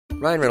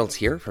Ryan Reynolds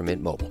here from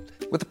Mint Mobile.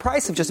 With the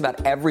price of just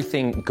about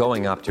everything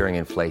going up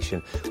during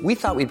inflation, we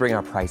thought we'd bring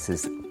our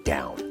prices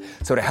down.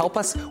 So to help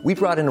us, we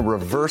brought in a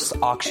reverse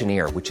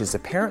auctioneer, which is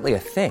apparently a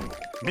thing.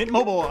 Mint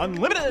Mobile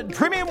Unlimited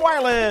Premium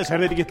Wireless. How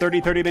to get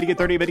 30, 30, bit to get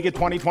 30, bit to get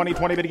 20, 20,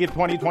 20, bit to get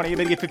 20, 20,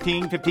 bit to get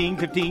 15, 15,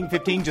 15,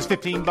 15, just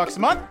 $15 a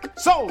month?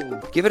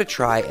 Sold! Give it a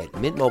try at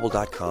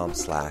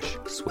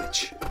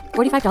mintmobile.com/switch.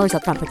 $45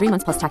 up front for 3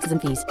 months plus taxes and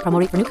fees. Promo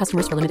rate for new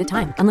customers for limited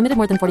time. Unlimited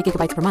more than 40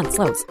 gigabytes per month.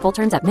 Slows full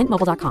terms at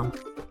mintmobile.com.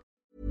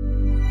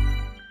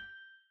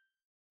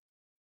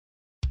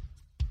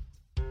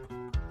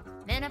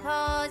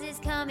 Menopause is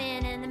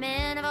coming and the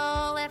men have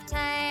all left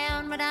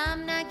town, but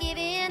I'm not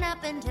giving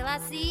up until I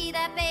see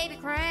that baby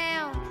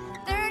crown.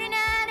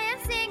 39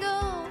 and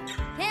single,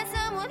 can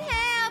someone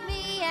help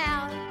me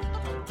out?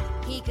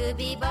 He could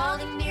be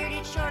balding,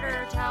 bearded, short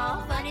or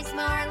tall, funny,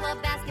 smart,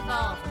 love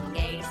basketball, from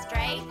gay to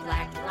straight,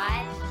 black to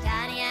white,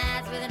 tiny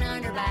eyes with an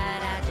underbite.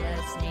 I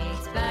just need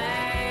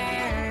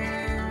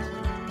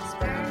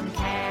sperm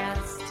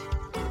cast.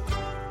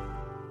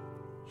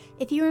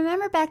 If you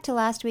remember back to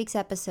last week's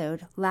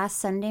episode, last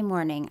Sunday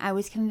morning, I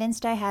was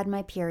convinced I had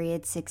my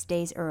period 6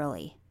 days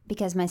early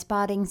because my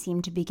spotting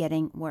seemed to be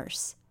getting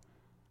worse.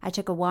 I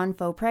took a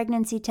Wanfo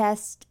pregnancy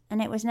test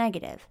and it was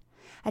negative.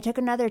 I took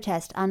another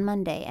test on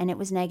Monday and it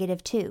was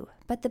negative too,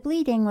 but the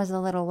bleeding was a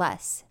little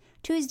less.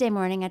 Tuesday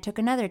morning, I took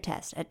another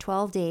test at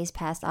 12 days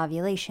past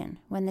ovulation,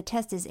 when the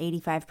test is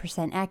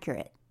 85%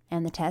 accurate,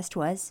 and the test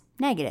was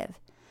negative.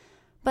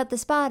 But the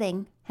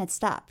spotting had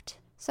stopped.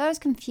 So I was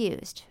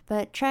confused,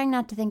 but trying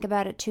not to think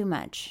about it too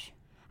much.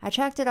 I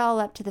chalked it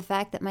all up to the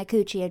fact that my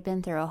coochie had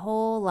been through a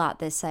whole lot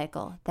this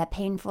cycle. That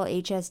painful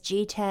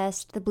HSG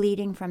test, the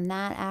bleeding from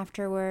that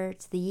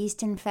afterwards, the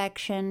yeast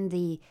infection,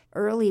 the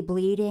early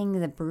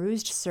bleeding, the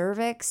bruised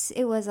cervix.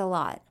 It was a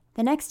lot.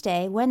 The next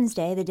day,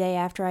 Wednesday, the day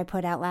after I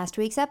put out last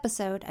week's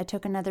episode, I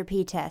took another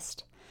pee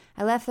test.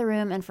 I left the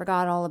room and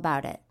forgot all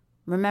about it.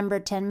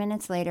 Remembered 10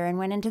 minutes later and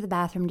went into the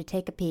bathroom to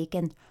take a peek,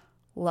 and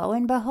lo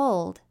and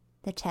behold,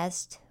 the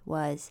test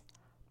was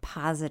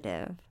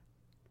positive.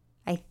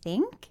 I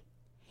think?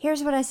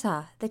 Here's what I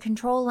saw. The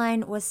control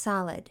line was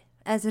solid,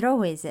 as it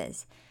always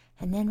is.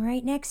 And then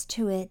right next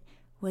to it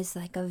was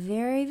like a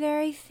very,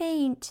 very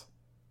faint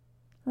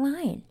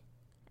line.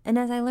 And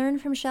as I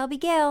learned from Shelby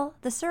Gale,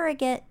 the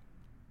surrogate,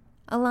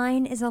 a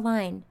line is a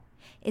line.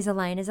 Is a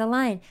line is a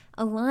line.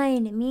 A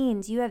line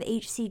means you have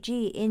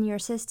HCG in your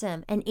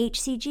system, and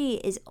HCG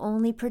is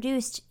only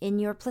produced in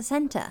your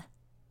placenta.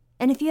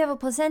 And if you have a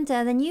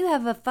placenta, then you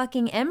have a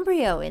fucking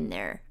embryo in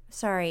there.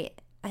 Sorry,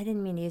 I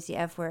didn't mean to use the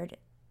F word,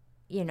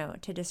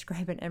 to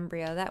describe an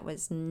embryo. That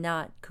was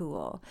not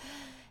cool.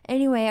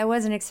 Anyway, I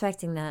wasn't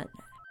expecting that.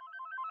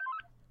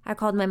 I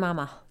called my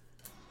mama.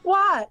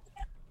 What?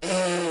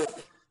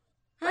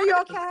 Are you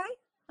okay?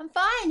 I'm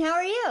fine. How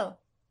are you?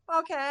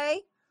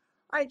 Okay.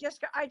 I just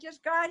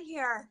got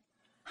here.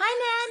 Hi,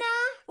 Nana.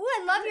 Oh,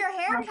 I love your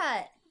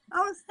haircut.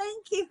 Oh,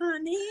 thank you,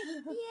 honey.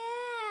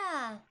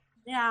 Yeah.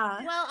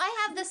 Yeah. Well, I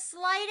have the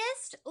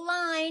slightest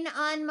line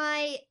on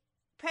my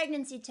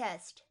pregnancy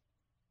test.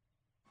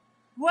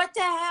 What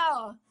the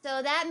hell?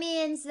 So that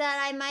means that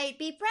I might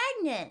be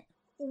pregnant.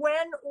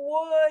 When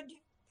would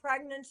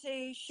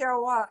pregnancy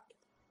show up?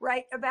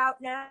 Right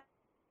about now?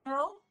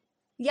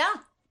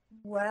 Yeah.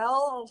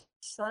 Well,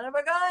 son of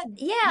a gun.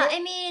 Yeah, I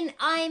mean,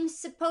 I'm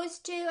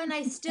supposed to, and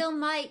I still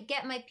might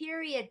get my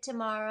period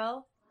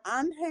tomorrow.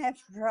 I'm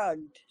half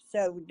drugged,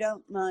 so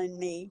don't mind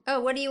me. Oh,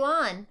 what are you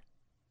on?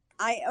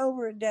 I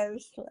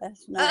overdosed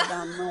last night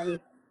on my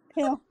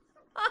pill,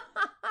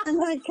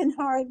 and I can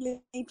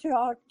hardly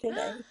talk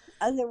today.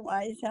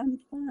 Otherwise, I'm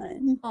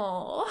fine.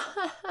 Oh.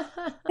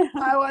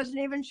 I wasn't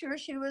even sure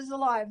she was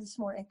alive this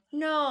morning.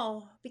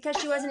 No, because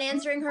she wasn't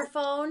answering her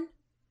phone?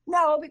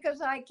 No, because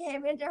I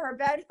came into her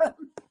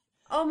bedroom.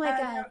 Oh, my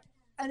God.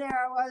 And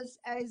there was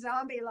a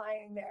zombie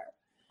lying there.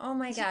 Oh,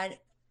 my God.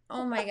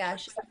 Oh, my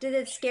gosh. Did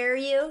it scare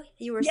you?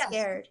 You were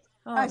scared.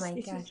 Oh, my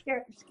gosh.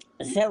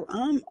 So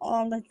I'm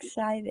all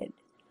excited.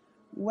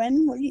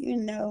 When will you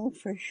know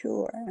for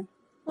sure?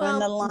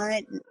 Well,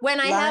 when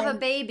I have a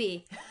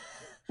baby.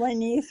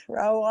 When you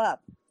throw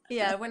up.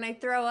 Yeah, when I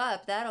throw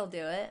up, that'll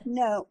do it.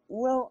 No,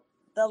 will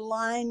the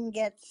line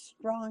get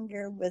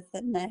stronger with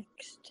the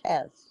next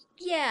test?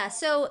 Yeah,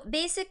 so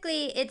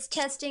basically it's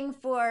testing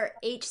for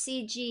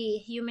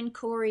HCG, human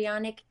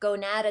chorionic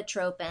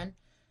gonadotropin.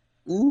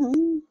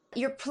 Mm-hmm.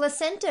 Your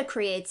placenta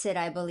creates it,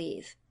 I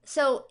believe.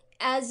 So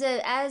as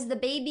the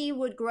baby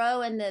would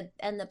grow and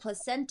the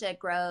placenta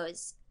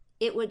grows,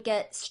 it would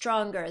get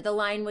stronger. The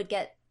line would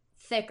get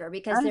thicker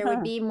because there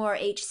would be more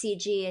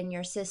HCG in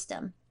your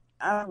system.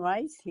 Oh,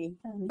 I see.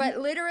 But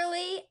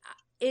literally,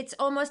 it's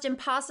almost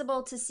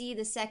impossible to see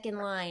the second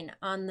line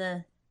on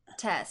the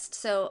test.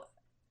 So,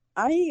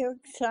 are you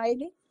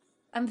excited?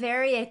 I'm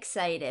very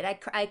excited.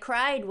 I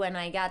cried when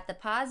I got the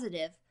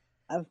positive.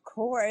 Of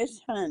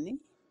course,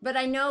 honey. But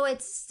I know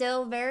it's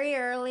still very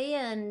early,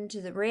 and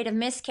the rate of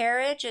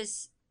miscarriage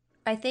is,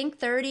 I think,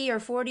 30 or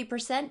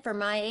 40% for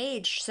my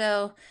age.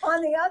 So,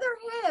 on the other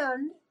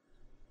hand,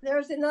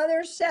 there's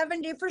another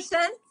 70%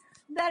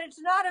 that it's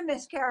not a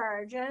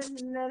miscarriage and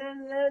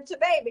that it's a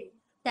baby.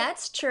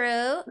 That's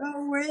true.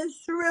 Well, we're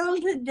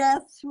thrilled to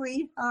death,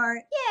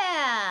 sweetheart.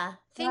 Yeah.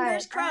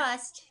 Fingers Right.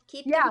 crossed.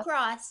 Keep them Yeah.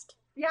 crossed.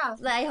 Yeah.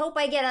 I hope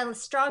I get a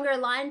stronger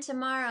line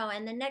tomorrow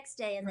and the next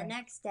day and the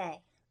next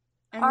day.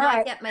 And All not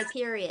right. get my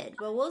period.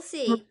 Well, we'll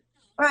see.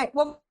 All right.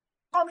 Well,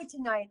 call me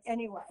tonight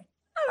anyway.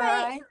 All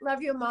right.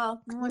 Love you, Ma.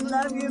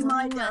 Love you,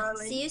 my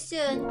darling. See you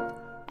soon.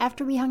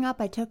 After we hung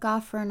up, I took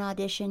off for an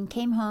audition,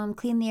 came home,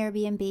 cleaned the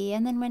Airbnb,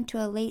 and then went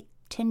to a late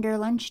Tinder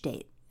lunch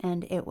date.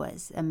 And it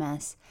was a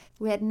mess.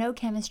 We had no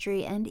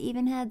chemistry and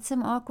even had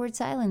some awkward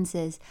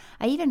silences.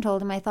 I even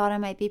told him I thought I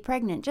might be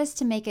pregnant, just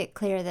to make it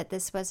clear that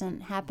this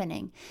wasn't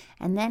happening.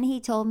 And then he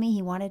told me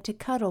he wanted to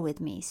cuddle with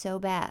me so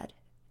bad.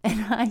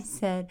 And I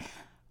said,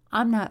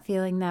 I'm not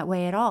feeling that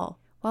way at all.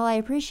 While I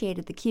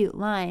appreciated the cute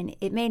line,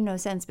 it made no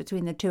sense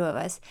between the two of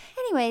us.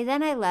 Anyway,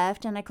 then I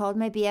left and I called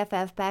my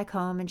BFF back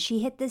home and she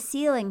hit the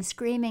ceiling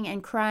screaming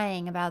and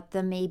crying about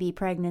the maybe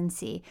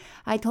pregnancy.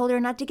 I told her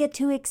not to get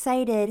too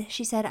excited.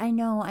 She said, I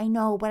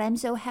know, but I'm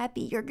so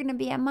happy you're going to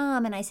be a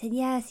mom. And I said,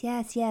 yes,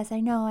 I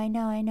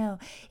know.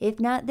 If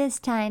not this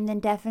time, then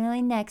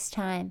definitely next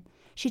time.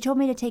 She told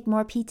me to take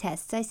more pee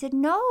tests. I said,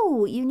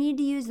 no, you need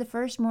to use the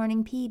first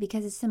morning pee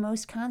because it's the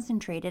most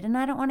concentrated and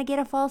I don't want to get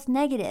a false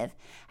negative.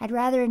 I'd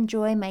rather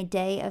enjoy my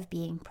day of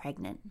being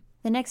pregnant.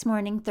 The next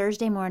morning,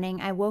 Thursday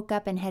morning, I woke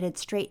up and headed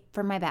straight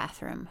for my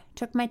bathroom,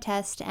 took my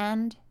test,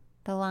 and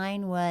the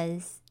line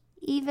was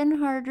even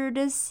harder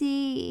to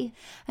see.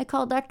 I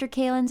called Dr.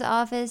 Kalen's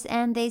office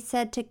and they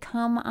said to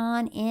come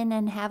on in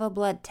and have a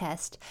blood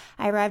test.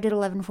 I arrived at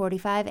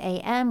 11:45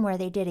 a.m. where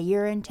they did a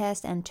urine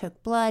test and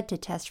took blood to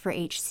test for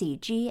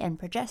HCG and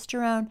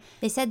progesterone.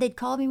 They said they'd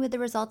call me with the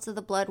results of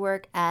the blood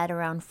work at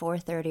around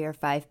 4:30 or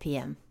 5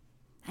 p.m.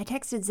 I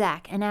texted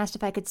Zach and asked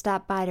if I could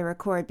stop by to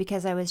record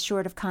because I was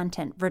short of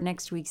content for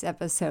next week's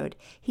episode.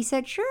 He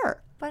said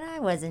sure, but I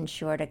wasn't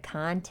short of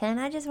content.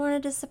 I just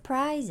wanted to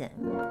surprise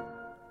him.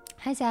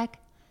 Hi, Zach.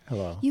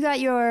 Hello. You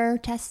got your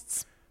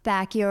tests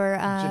back, your...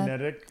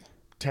 Genetic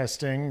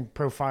testing,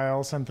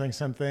 profile, something.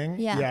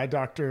 Yeah. Yeah,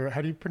 Dr.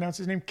 How do you pronounce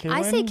his name? Kalen?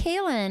 I say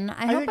Kalen.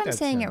 I hope think I'm that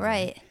saying it sounds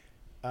right.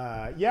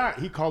 Yeah,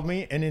 he called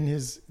me, and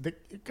the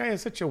guy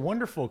has such a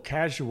wonderful,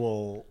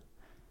 casual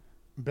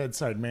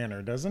bedside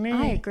manner, doesn't he?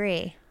 I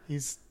agree.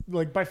 He's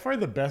like by far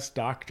the best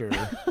doctor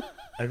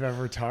I've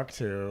ever talked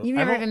to. You've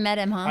never even met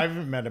him, huh? I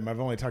haven't met him. I've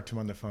only talked to him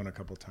on the phone a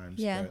couple times.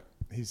 Yeah. But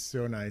he's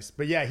so nice.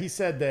 But yeah, he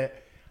said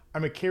that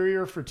I'm a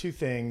carrier for two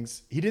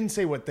things. He didn't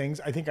say what things.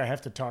 I think I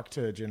have to talk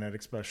to a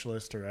genetic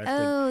specialist or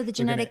The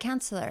genetic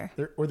counselor.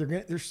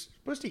 They're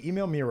supposed to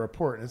email me a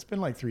report. It's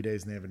been like 3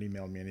 days and they haven't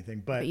emailed me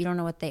anything. But You don't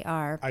know what they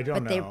are. I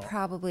don't But they know.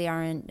 probably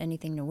aren't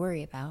anything to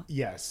worry about.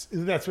 yes,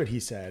 that's what he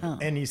said. Oh.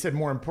 And he said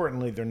more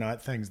importantly, they're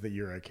not things that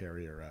you're a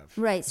carrier of.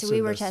 Right. So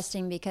we were this-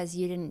 testing because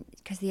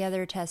the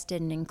other test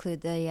didn't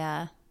include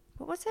the,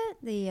 what was it?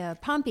 The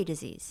Pompe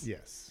disease.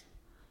 Yes.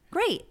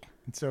 Great.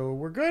 And so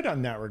we're good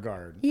on that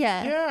regard.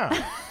 Yeah.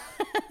 Yeah.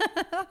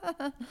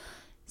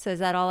 So is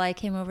that all I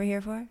came over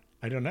here for?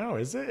 I don't know.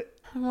 Is it?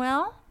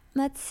 Well,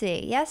 let's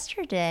see.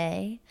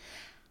 Yesterday,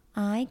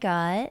 I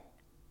got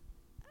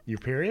Your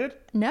period?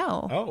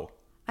 no. Oh,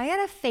 I got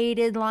a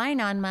faded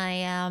line on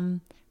my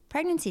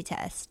pregnancy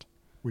test.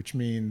 which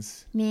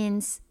means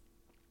Means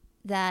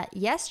that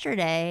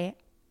yesterday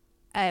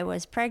I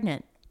was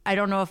pregnant. I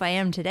don't know if I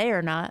am today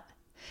or not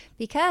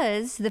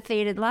because the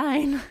faded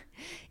line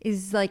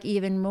is like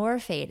even more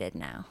faded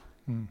now.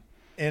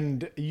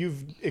 And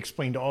you've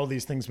explained all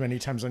these things many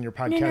times on your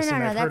podcast, no,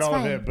 and I've heard that's all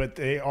of fine. it, but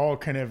they all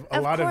kind of, a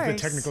Of lot of the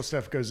course. technical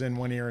stuff goes in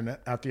one ear and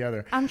out the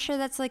other. I'm sure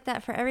that's like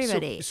that for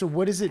everybody. So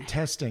what is it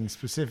testing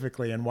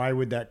specifically, and why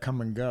would that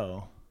come and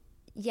go?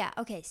 Yeah,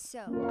 okay,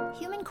 so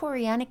human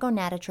chorionic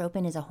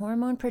gonadotropin is a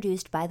hormone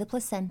produced by the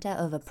placenta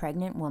of a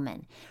pregnant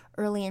woman.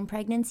 Early in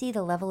pregnancy,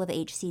 the level of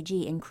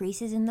HCG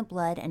increases in the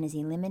blood and is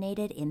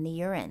eliminated in the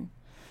urine.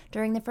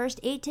 During the first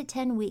 8 to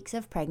 10 weeks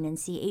of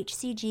pregnancy,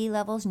 HCG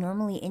levels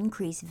normally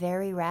increase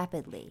very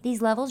rapidly.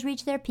 These levels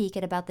reach their peak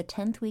at about the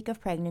 10th week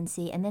of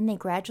pregnancy, and then they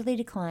gradually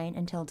decline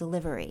until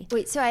delivery.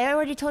 Wait, so I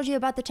already told you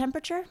about the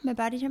temperature, my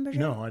body temperature?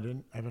 No,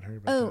 I haven't heard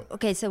about Oh, that.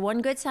 okay. So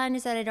one good sign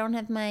is that I don't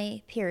have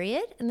my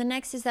period, and the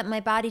next is that my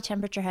body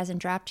temperature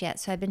hasn't dropped yet.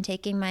 So I've been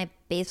taking my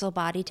basal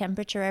body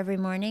temperature every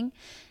morning,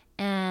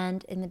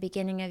 and in the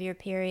beginning of your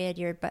period,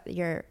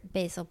 your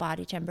basal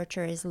body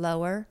temperature is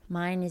lower.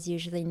 Mine is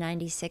usually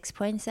 96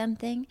 point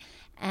something,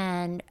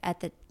 and at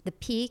the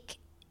peak,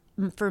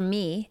 for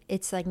me,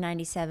 it's like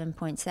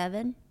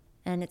 97.7,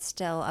 and it's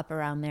still up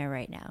around there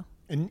right now.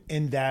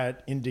 And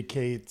that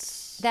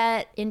indicates...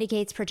 That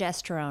indicates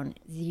progesterone.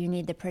 You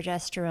need the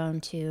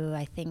progesterone to,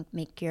 I think,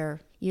 make your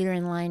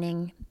uterine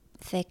lining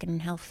thick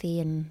and healthy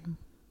and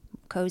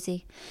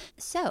cozy.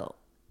 So,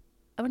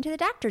 I went to the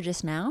doctor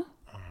just now.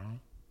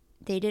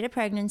 They did a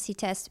pregnancy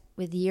test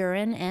with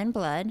urine and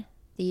blood.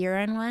 The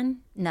urine one,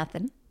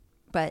 nothing.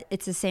 But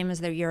it's the same as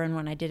the urine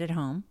one I did at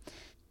home.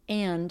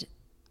 And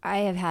I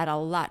have had a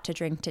lot to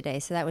drink today,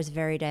 so that was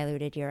very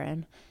diluted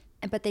urine.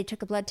 But they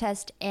took a blood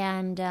test,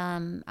 and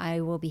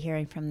I will be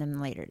hearing from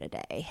them later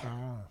today.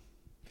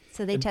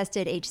 So they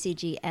tested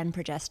HCG and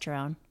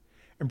progesterone.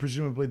 And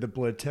presumably the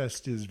blood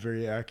test is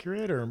very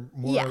accurate or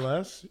more or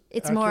less?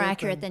 It's more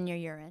accurate than your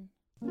urine.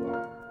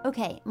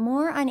 Okay,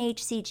 more on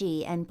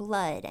HCG and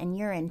blood and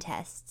urine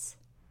tests.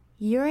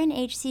 Urine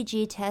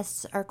HCG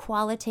tests are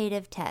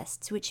qualitative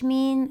tests, which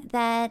mean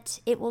that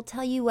it will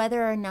tell you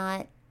whether or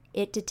not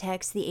it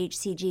detects the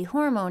HCG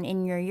hormone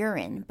in your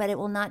urine, but it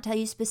will not tell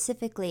you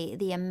specifically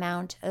the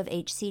amount of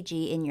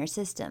HCG in your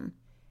system.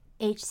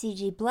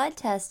 HCG blood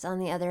tests, on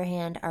the other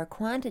hand, are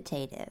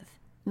quantitative,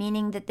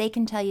 meaning that they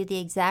can tell you the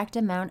exact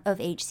amount of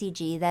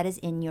HCG that is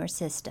in your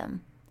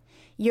system.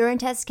 Urine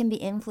tests can be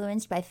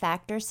influenced by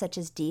factors such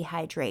as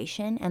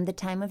dehydration and the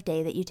time of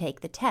day that you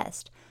take the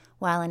test,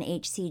 while an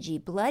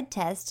HCG blood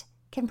test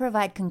can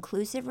provide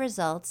conclusive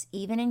results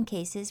even in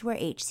cases where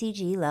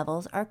HCG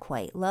levels are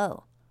quite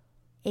low.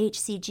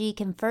 HCG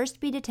can first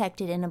be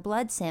detected in a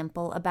blood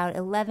sample about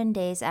 11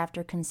 days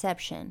after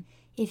conception.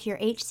 If your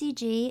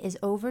HCG is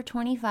over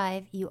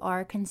 25, you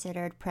are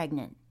considered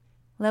pregnant.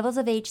 Levels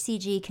of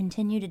HCG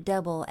continue to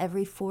double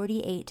every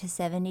 48 to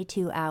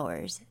 72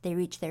 hours. They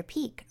reach their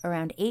peak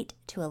around 8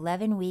 to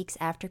 11 weeks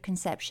after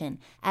conception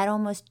at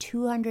almost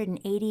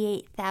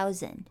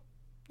 288,000.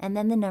 And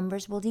then the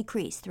numbers will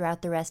decrease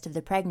throughout the rest of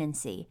the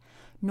pregnancy.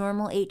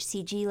 Normal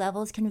HCG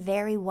levels can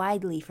vary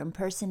widely from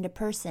person to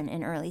person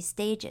in early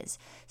stages,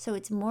 so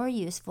it's more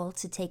useful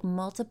to take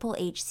multiple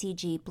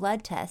HCG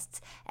blood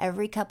tests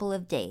every couple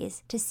of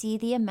days to see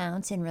the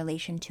amounts in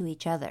relation to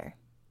each other,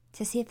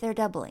 to see if they're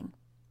doubling.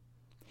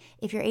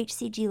 If your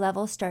HCG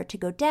levels start to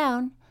go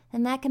down,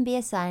 then that can be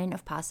a sign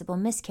of possible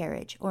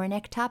miscarriage or an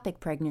ectopic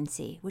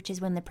pregnancy, which is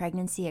when the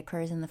pregnancy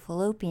occurs in the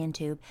fallopian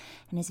tube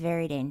and is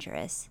very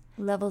dangerous.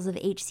 Levels of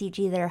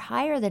HCG that are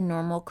higher than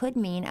normal could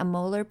mean a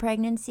molar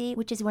pregnancy,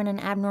 which is when an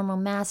abnormal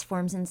mass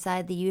forms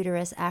inside the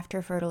uterus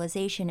after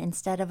fertilization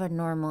instead of a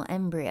normal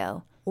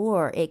embryo.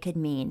 Or it could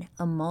mean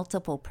a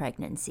multiple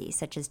pregnancy,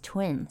 such as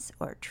twins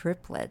or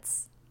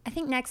triplets. I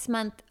think next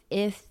month,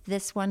 if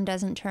this one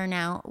doesn't turn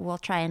out, we'll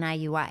try an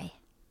IUI.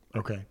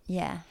 Okay.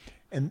 Yeah.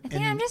 I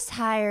think I'm just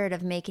tired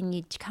of making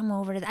you come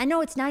over to I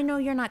know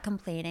you're not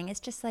complaining. It's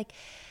just like,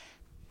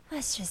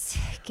 let's just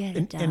get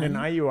it done. And an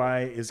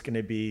IUI is going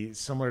to be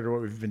similar to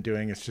what we've been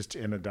doing. It's just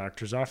in a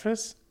doctor's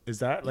office. Is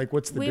that like,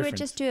 what's the difference? We would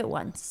just do it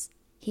once.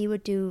 He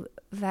would do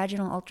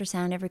vaginal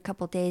ultrasound every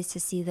couple of days to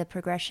see the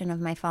progression of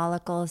my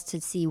follicles,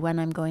 to see when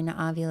I'm going to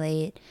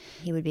ovulate.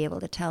 He would be able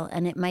to tell,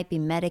 and it might be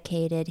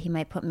medicated. He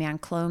might put me on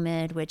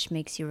Clomid, which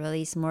makes you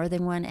release more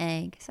than one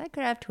egg. So I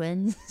could have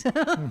twins.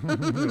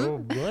 Oh,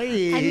 boy.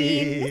 I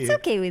mean, it's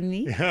okay with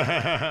me.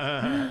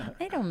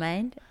 I don't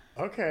mind.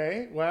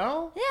 Okay,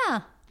 well.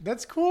 Yeah.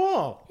 That's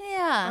cool.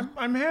 Yeah.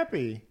 I'm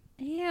happy.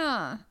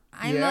 Yeah.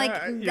 I'm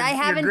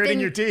you're gritting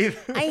your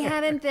teeth. I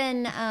haven't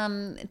been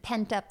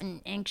pent up and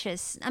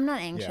anxious. I'm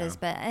not anxious,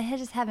 but I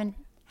just haven't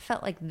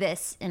felt like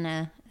this in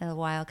a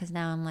while, because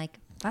now I'm like,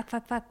 fuck,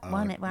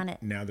 want it.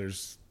 Now now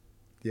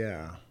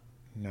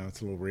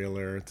it's a little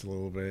realer. It's a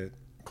little bit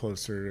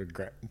closer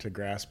to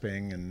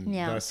grasping, and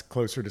thus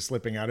closer to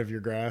slipping out of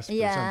your grasp or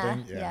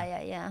something.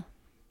 Yeah.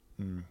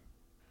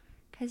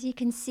 Because you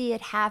can see it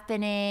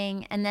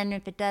happening, and then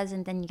if it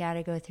doesn't, then you got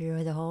to go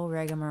through the whole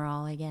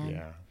rigmarole again.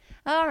 Yeah.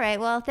 All right.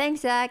 Well,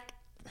 thanks, Zach.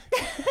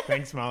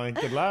 Thanks, Molly.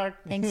 Good luck.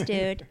 Thanks,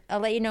 dude. I'll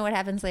let you know what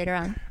happens later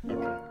on.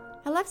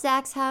 I left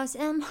Zach's house,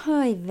 and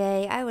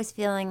I was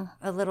feeling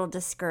a little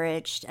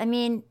discouraged. I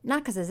mean, not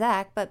because of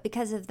Zach, but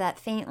because of that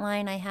faint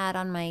line I had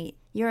on my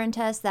urine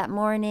test that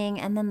morning,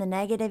 and then the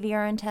negative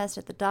urine test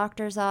at the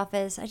doctor's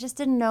office. I just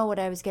didn't know what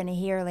I was going to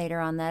hear later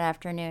on that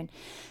afternoon.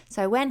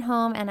 So I went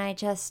home, and I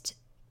just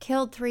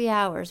killed 3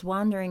 hours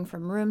wandering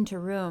from room to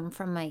room,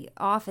 from my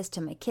office to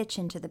my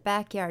kitchen to the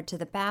backyard to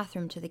the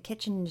bathroom to the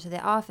kitchen to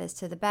the office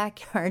to the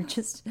backyard.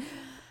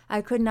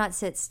 I could not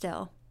sit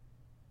still.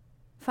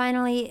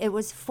 Finally, it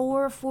was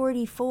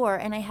 4:44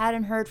 and I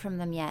hadn't heard from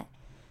them yet.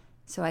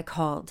 So I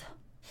called.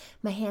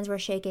 My hands were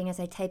shaking as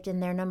I typed in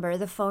their number.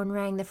 The phone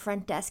rang. The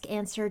front desk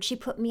answered. She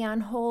put me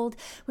on hold.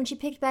 When she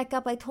picked back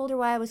up, I told her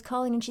why I was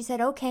calling, and she said,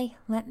 "Okay,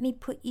 let me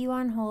put you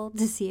on hold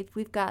to see if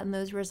we've gotten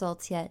those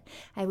results yet."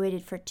 I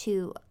waited for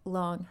 2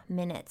 long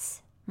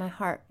minutes, my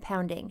heart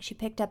pounding. She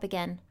picked up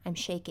again. I'm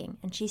shaking.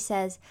 And she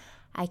says,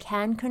 "I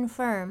can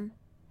confirm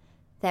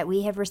that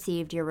we have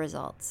received your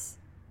results.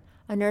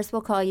 A nurse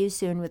will call you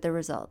soon with the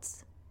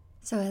results."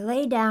 So I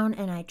lay down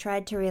and I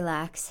tried to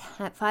relax.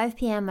 At 5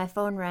 p.m., my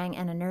phone rang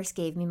and a nurse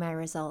gave me my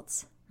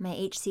results. My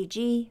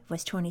HCG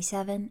was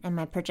 27 and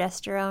my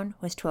progesterone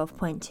was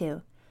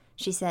 12.2.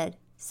 She said,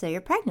 "So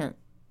you're pregnant?"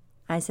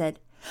 I said,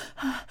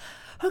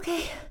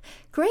 "Okay,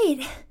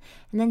 great."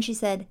 And then she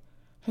said,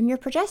 "And your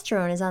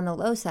progesterone is on the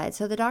low side,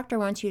 so the doctor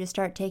wants you to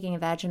start taking a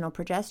vaginal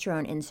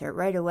progesterone insert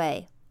right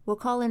away. We'll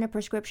call in a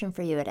prescription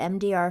for you at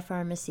MDR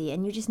Pharmacy,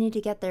 and you just need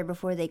to get there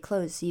before they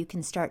close so you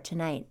can start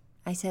tonight."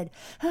 I said,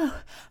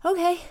 "Oh,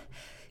 okay,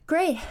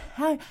 great.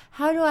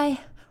 How do I,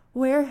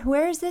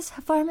 where is this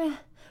pharma?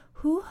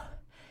 Who?"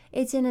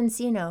 "It's in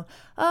Encino."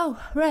 "Oh,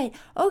 right.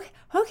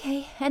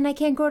 Okay. And I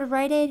can't go to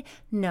Rite Aid?"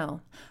 "No."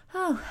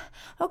 "Oh,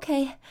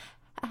 okay.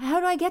 How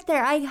do I get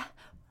there?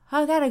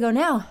 I gotta go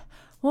now.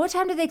 What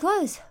time do they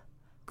close?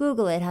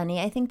 Google it, honey.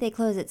 I think they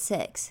close at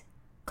 6.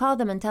 Call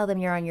them and tell them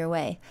you're on your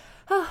way.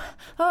 Oh,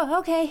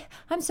 okay.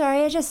 I'm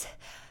sorry.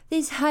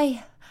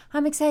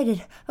 I'm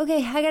excited.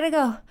 Okay, I gotta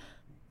go.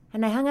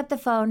 And I hung up the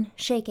phone,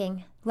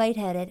 shaking,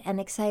 lightheaded, and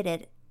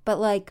excited. But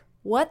like,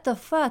 what the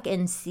fuck?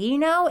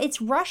 Encino?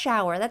 It's rush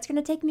hour. That's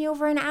gonna take me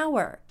over an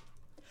hour.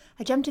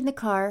 I jumped in the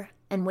car,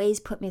 and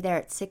Waze put me there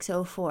at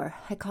 6:04.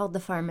 I called the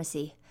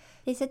pharmacy.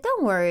 They said,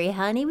 don't worry,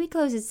 honey. We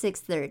close at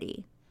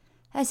 6:30.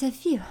 I said,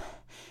 phew,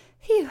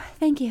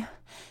 thank you.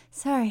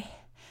 Sorry.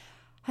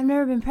 I've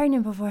never been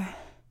pregnant before.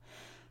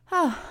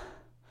 Oh,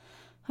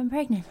 I'm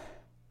pregnant.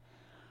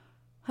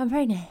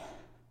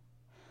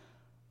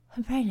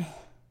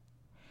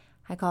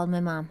 I called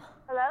my mom.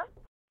 Hello?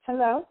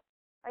 Hello?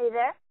 Are you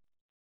there?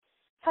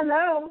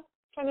 Hello?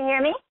 Can you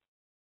hear me?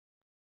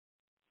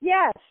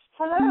 Yes.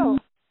 Hello.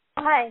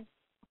 Hi.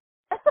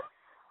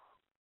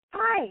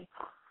 Hi.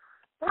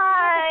 Hi.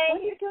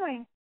 What are you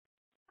doing?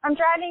 I'm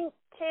driving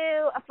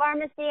to a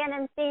pharmacy in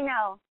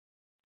Encino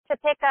to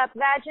pick up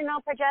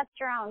vaginal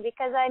progesterone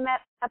because I'm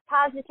at a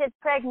positive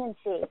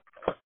pregnancy.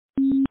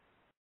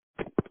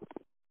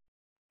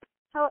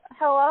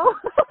 Hello?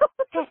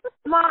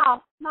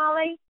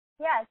 Molly?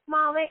 Yes.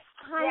 Molly,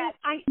 honey,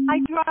 Yes. I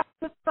dropped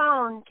the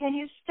phone. Can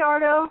you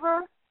start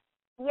over?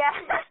 Yes.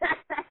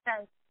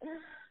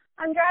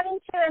 I'm driving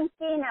to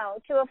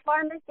Encino, to a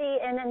pharmacy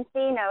in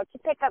Encino to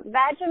pick up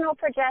vaginal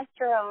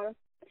progesterone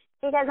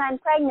because I'm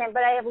pregnant,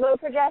 but I have low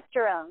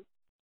progesterone.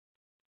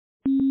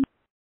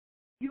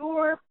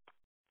 You're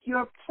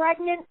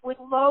pregnant with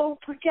low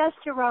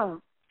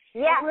progesterone.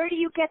 Yeah. Where do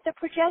you get the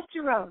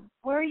progesterone?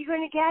 Where are you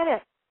going to get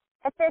it?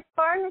 At this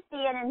pharmacy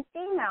in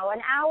Encino,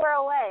 an hour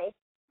away.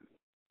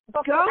 Go,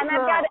 and girl. I'm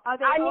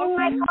in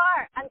my open?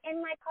 car. I'm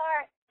in my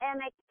car,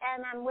 and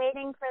I'm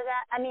waiting for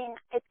that. I mean,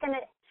 it's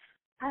gonna.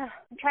 I'm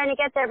trying to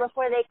get there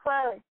before they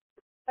close,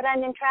 but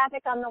I'm in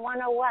traffic on the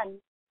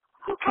 101.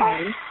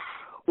 Okay.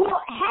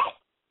 Well, hey,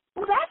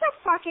 that's a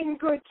fucking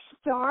good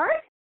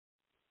start.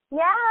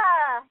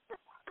 Yeah.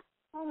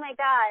 Oh my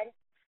God.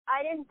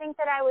 I didn't think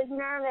that I was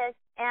nervous,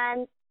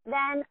 and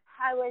then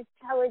I was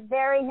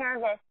very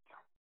nervous.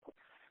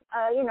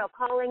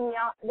 Calling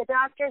the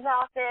doctor's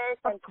office,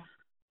 and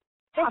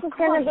this is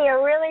going to be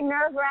a really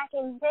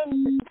nerve-wracking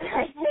thing,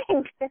 I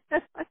think.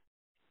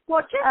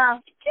 Well,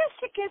 just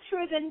to get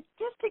through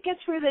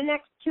the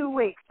next 2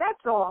 weeks.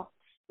 That's all.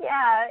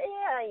 Yeah.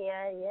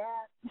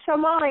 So,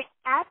 Molly,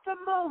 at the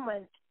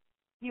moment,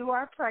 you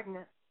are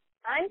pregnant.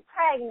 I'm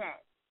pregnant.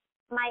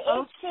 My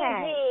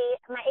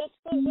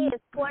HCG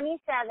is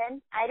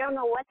 27. I don't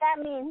know what that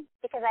means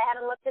because I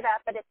haven't looked it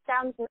up, but it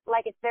sounds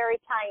like it's very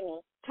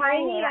tiny.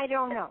 Tiny, I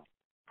don't know.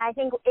 I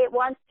think it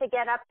wants to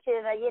get up to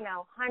the,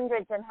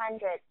 hundreds and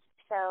hundreds.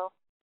 So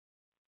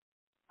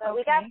okay.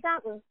 We got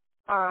something.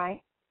 All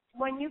right.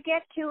 When you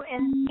get to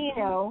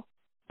Encino,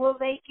 will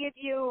they give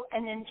you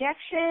an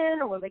injection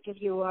or will they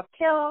give you a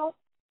pill?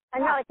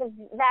 No, it's a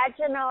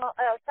vaginal.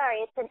 Oh,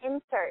 sorry, it's an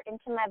insert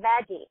into my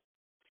vaggie.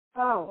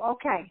 Oh,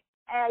 okay.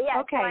 Yeah,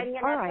 okay. So I'm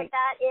going to put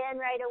that in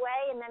right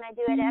away, and then I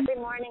do it every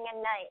morning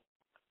and night.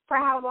 For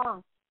how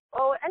long?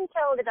 Oh,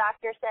 until the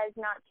doctor says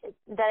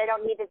that I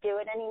don't need to do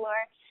it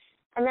anymore.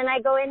 And then I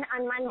go in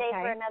on Monday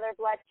for another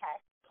blood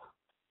test.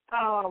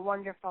 Oh,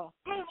 wonderful.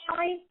 Hey,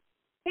 Molly,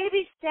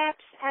 baby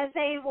steps, as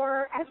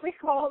we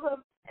call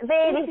them.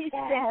 Baby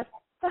steps.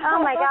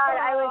 Oh, my God,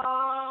 I was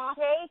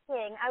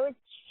shaking. I was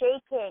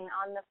shaking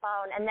on the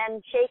phone and then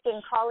shaking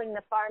calling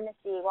the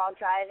pharmacy while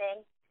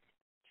driving.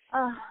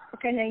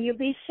 Okay, now you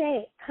be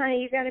safe. Honey,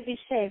 you got to be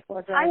safe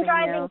while driving. I'm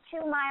driving now. 2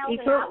 miles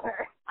an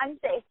hour. I'm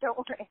safe, don't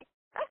worry.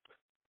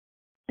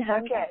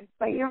 I'm good.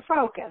 But you're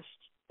focused.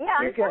 Yeah,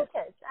 I'm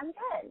focused. I'm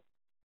good.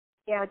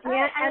 Yeah, at the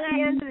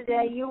end of the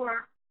day, you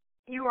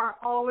are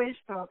always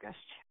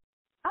focused.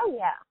 Oh,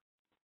 yeah.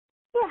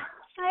 Yeah.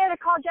 I have to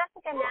call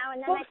Jessica now,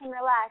 and then I can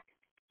relax.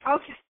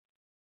 Okay.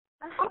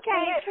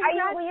 Okay.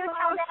 Will you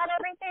tell Dad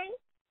everything?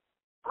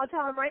 I'll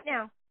tell him right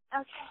now.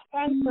 Okay.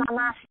 Thanks,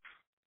 Mama.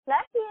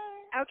 Love you.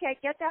 Okay,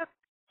 get that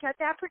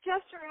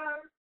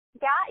progesterone.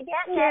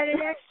 Get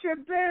an extra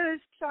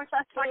boost. Talk to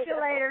you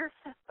later.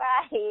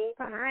 Bye.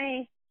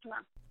 Bye.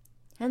 Mom.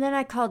 And then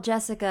I called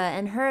Jessica,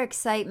 and her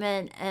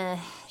excitement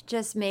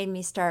just made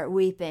me start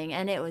weeping.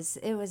 And it was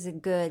a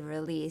good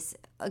release.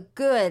 A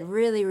good,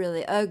 really,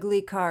 really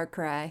ugly car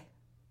cry.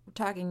 We're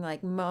talking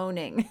like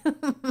moaning.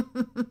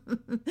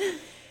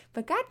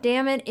 But God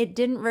damn it, it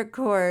didn't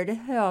record.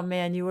 Oh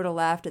man, you would have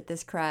laughed at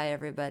this cry,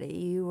 everybody.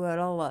 You would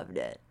have loved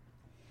it.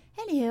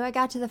 Anywho, I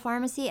got to the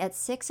pharmacy at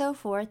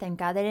 6:04. Thank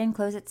God they didn't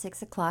close at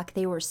 6 o'clock.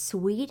 They were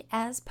sweet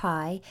as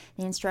pie.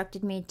 They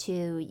instructed me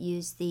to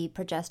use the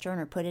progesterone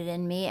or put it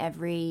in me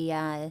every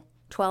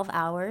 12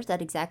 hours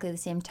at exactly the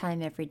same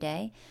time every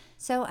day.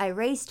 So I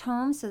raced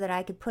home so that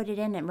I could put it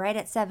in right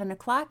at 7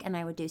 o'clock, and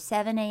I would do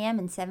 7 a.m.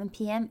 and 7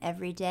 p.m.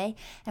 every day.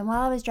 And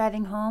while I was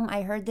driving home,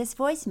 I heard this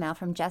voicemail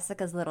from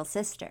Jessica's little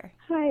sister.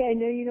 Hi, I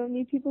know you don't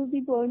need people to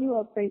be blowing you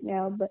up right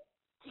now, but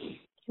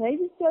can I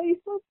just tell you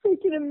how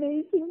freaking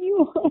amazing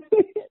you are?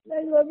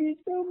 I love you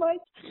so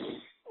much.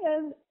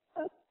 And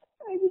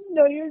I just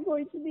know you're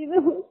going to be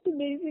the most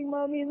amazing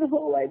mommy in the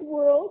whole wide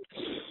world.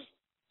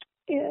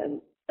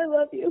 And I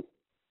love you.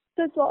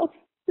 That's all.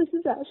 This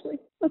is Ashley.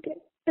 Okay.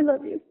 I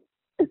love you.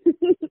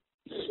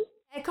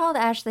 I called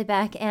Ashley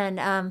back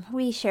and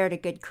we shared a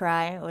good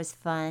cry. It was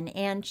fun.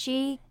 And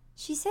she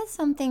said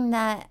something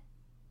that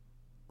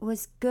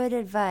was good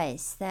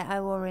advice that I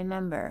will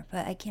remember,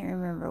 but I can't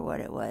remember what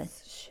it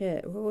was.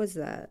 Shit, what was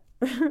that?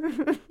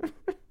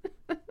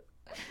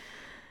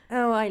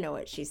 Oh, I know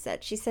what she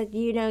said. She said,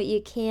 you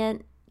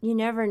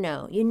never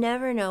know. You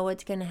never know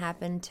what's going to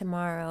happen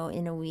tomorrow,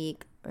 in a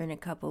week, or in a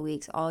couple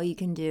weeks. All you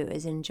can do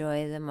is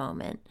enjoy the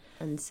moment.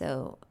 And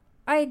so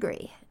I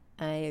agree.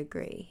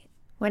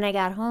 When I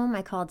got home,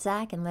 I called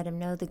Zach and let him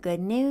know the good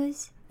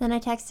news. Then I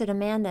texted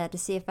Amanda to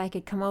see if I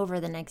could come over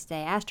the next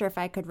day. Asked her if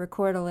I could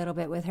record a little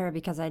bit with her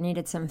because I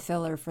needed some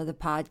filler for the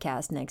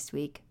podcast next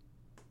week.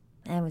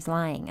 I was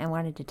lying. I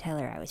wanted to tell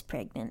her I was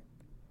pregnant.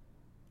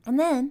 And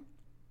then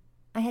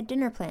I had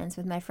dinner plans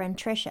with my friend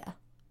Trisha,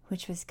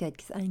 which was good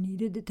because I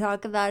needed to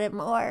talk about it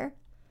more.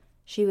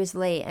 She was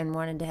late and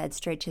wanted to head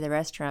straight to the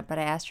restaurant, but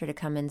I asked her to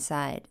come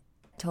inside.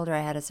 I told her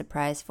I had a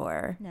surprise for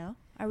her. No?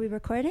 Are we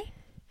recording?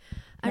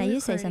 I'm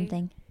You say recording.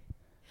 something.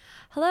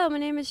 Hello, my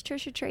name is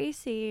Trisha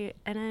Tracy,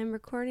 and I'm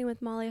recording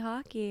with Molly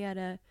Hockey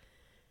and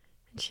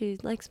she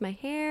likes my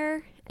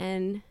hair,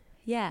 and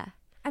yeah.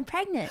 I'm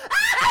pregnant.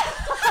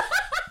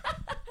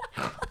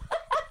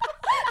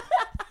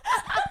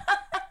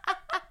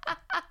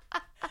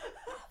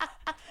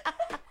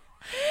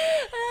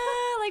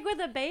 Like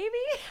with a baby?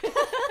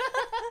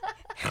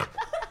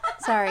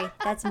 Sorry,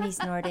 that's me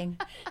snorting.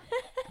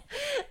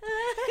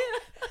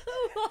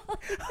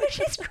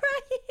 She's crying.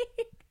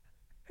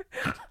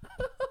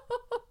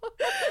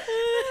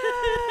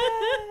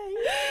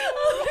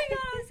 Oh my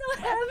god, I'm so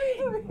happy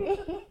for you.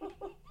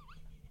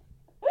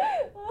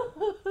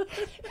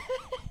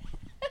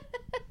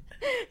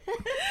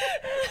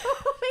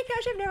 Oh my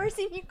gosh, I've never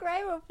seen you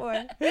cry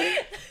before.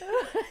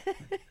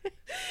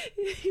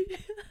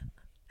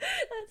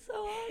 That's so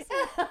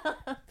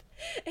awesome.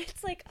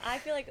 It's like, I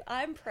feel like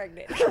I'm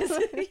pregnant because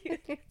of you.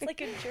 It's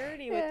like a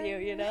journey with you,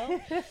 you know?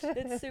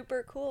 It's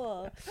super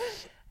cool.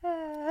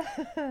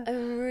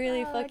 I'm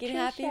really fucking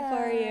happy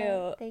for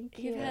you. Thank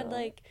you. You've had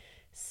like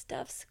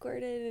stuff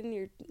squirted and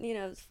you're,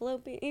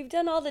 sloping. You've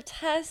done all the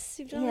tests.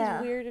 You've done all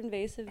these weird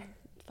invasive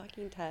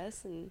fucking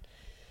tests, and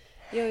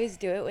you always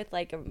do it with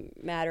like a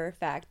matter of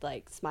fact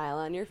like smile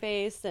on your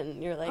face,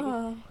 and you're like,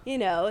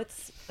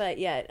 but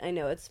yet I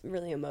know it's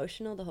really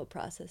emotional, the whole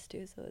process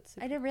too. So it's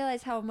I didn't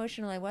realize how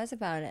emotional I was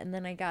about it, and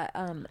then I got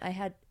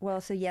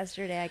so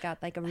yesterday I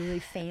got like a really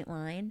faint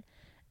line,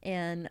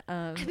 and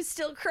I'm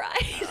still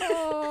crying.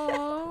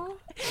 Oh.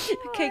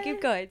 Okay,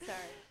 keep going. Sorry.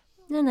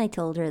 Then I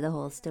told her the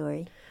whole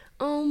story.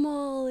 Oh,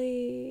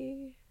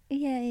 Molly.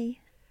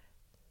 Yay.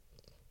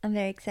 I'm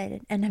very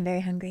excited, and I'm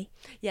very hungry.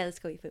 Yeah, let's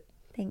go eat food.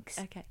 Thanks.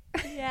 Okay.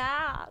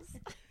 Yes.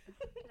 Did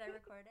I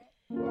record it?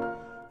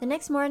 The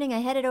next morning, I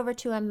headed over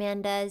to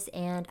Amanda's,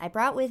 and I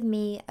brought with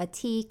me a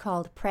tea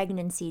called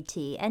pregnancy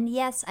tea. And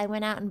yes, I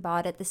went out and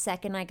bought it the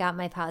second I got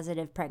my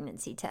positive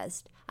pregnancy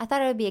test. I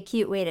thought it would be a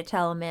cute way to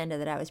tell Amanda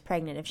that I was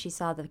pregnant if she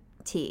saw the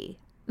tea.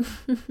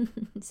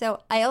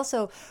 So I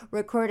also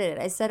recorded it.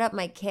 I set up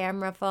my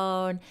camera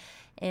phone,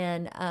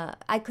 and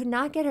I could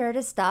not get her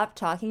to stop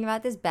talking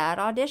about this bad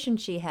audition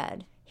she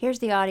had. Here's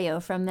the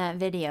audio from that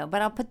video,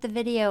 but I'll put the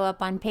video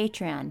up on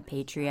Patreon,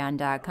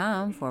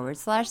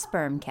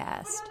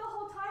 patreon.com/spermcast. The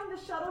whole time,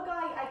 the shuttle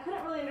guy, I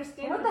couldn't really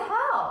understand. What the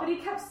hell? But he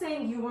kept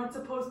saying, you weren't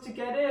supposed to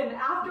get in.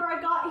 After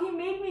he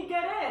made me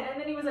get in. And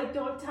then he was like,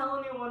 don't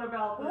tell anyone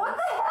about this. What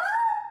the hell?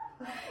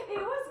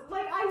 It was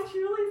like, I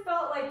truly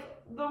felt like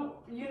the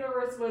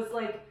universe was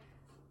like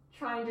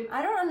trying to...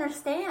 I don't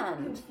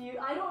understand. Confuse.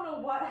 I don't know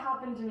what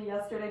happened to me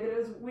yesterday, but it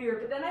was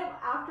weird. But then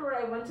afterward,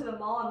 I went to the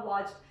mall and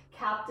watched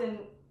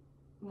Captain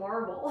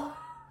Marvel.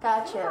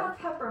 Gotcha.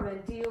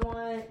 Peppermint. Do you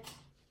want...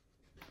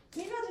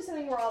 Maybe I'll do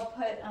something where I'll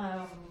put,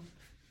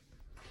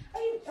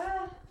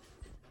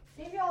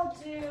 maybe I'll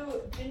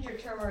do ginger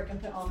turmeric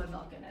and put almond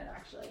milk in it,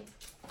 actually.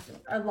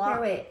 A lot.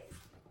 Here, wait.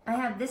 I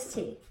have this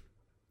tea.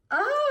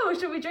 Oh,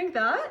 should we drink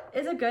that?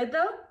 Is it good,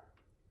 though?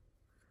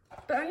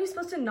 But aren't you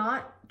supposed to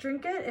not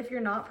drink it if you're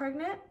not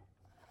pregnant?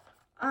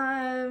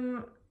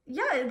 Yeah,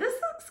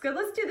 this looks good.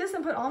 Let's do this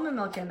and put almond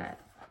milk in it.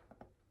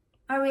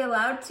 Are we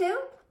allowed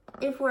to?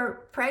 If we're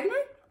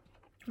pregnant?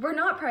 We're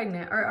not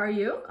pregnant. Are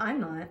you? I'm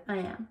not. I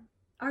am.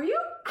 Are you?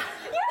 Are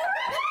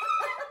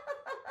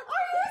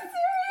you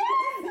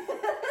serious?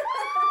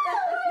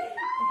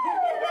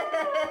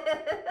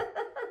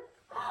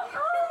 Oh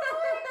my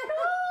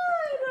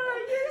god!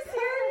 Are you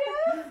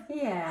serious?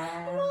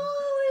 Yeah.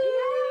 Molly!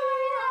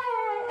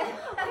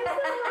 I'm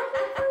so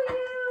happy for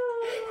you.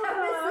 That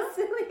was the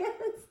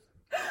silliest.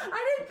 I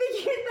didn't think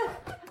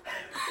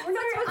we're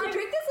not supposed to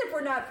drink this if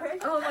we're not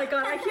pregnant. Oh my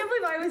god! I can't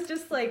believe I was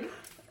just like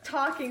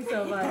talking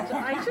so much.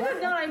 I should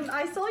have known.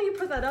 I saw you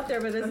put that up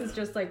there, but this is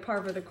just like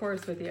par for the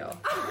course with you.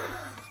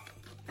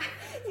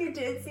 You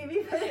did see me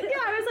put it. Yeah,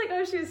 I was like,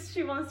 oh,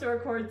 she wants to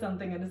record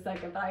something in a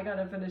second, but I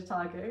gotta finish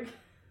talking.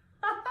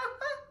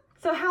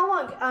 So how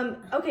long?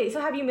 Okay,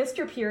 so have you missed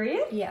your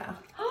period? Yeah.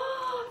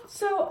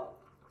 So,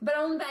 but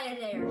only by a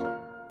day or two.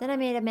 Then I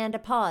made Amanda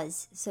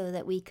pause so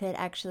that we could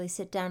actually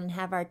sit down and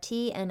have our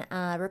tea and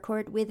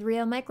record with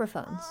real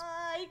microphones.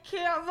 I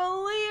can't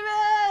believe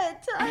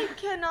it. I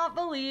cannot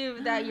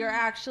believe that you're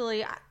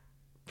actually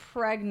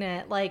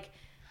pregnant. Like,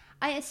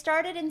 I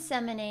started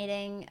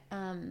inseminating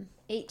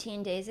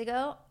 18 days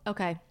ago.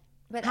 Okay.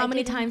 But how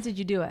many times did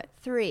you do it?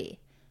 3.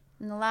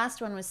 And the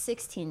last one was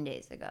 16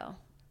 days ago.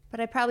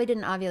 But I probably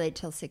didn't ovulate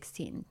till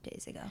 16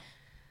 days ago.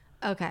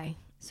 Okay.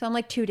 So I'm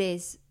like 2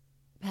 days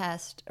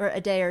past, or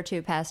a day or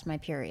two past my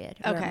period.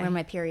 Okay. Where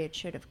my period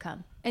should have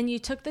come. And you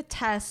took the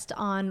test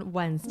on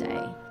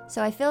Wednesday.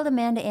 So I filled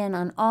Amanda in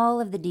on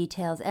all of the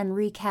details and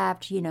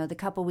recapped, the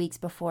couple weeks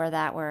before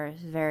that were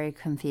very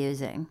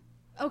confusing.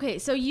 Okay,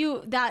 so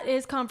that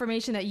is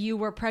confirmation that you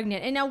were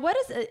pregnant. And now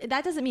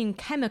that doesn't mean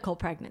chemical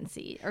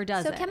pregnancy, or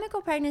does it? So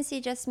chemical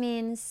pregnancy just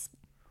means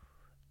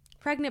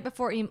pregnant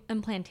before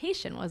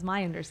implantation was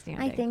my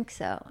understanding. I think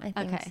so. I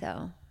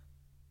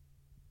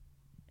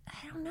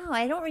don't know.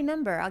 I don't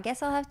remember. I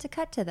guess I'll have to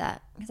cut to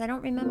that because I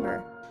don't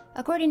remember.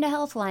 According to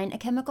Healthline, a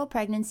chemical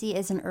pregnancy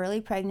is an early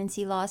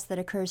pregnancy loss that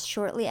occurs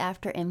shortly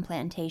after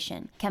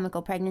implantation.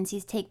 Chemical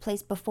pregnancies take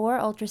place before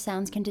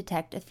ultrasounds can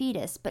detect a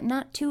fetus, but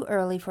not too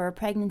early for a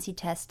pregnancy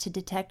test to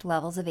detect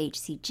levels of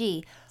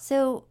HCG.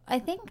 So I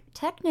think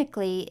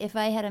technically if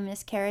I had a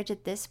miscarriage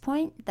at this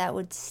point, that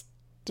would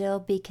still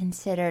be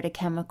considered a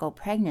chemical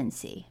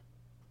pregnancy.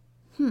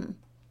 Let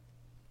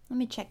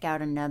me check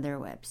out another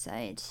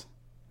website.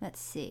 Let's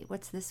see.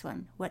 What's this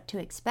one? What to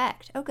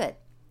expect. Oh, good.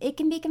 It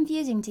can be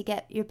confusing to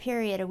get your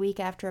period a week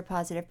after a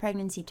positive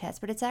pregnancy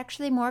test, but it's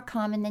actually more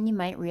common than you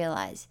might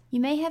realize. You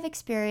may have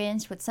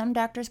experienced what some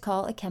doctors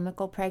call a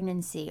chemical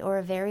pregnancy or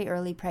a very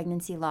early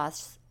pregnancy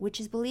loss, which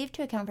is believed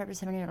to account for up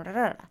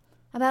to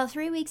About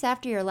 3 weeks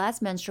after your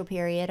last menstrual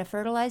period, a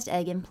fertilized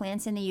egg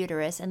implants in the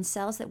uterus and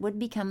cells that would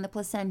become the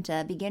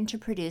placenta begin to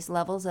produce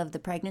levels of the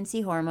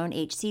pregnancy hormone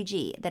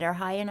HCG that are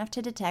high enough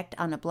to detect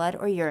on a blood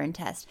or urine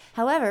test.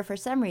 However, for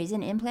some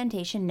reason,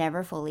 implantation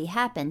never fully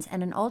happens,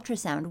 and an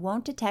ultrasound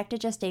won't detect a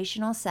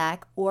gestational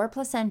sac or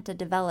placenta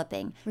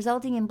developing,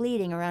 resulting in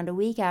bleeding around a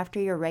week after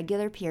your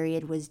regular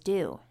period was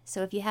due.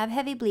 So if you have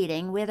heavy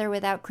bleeding, with or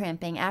without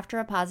cramping, after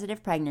a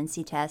positive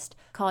pregnancy test,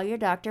 call your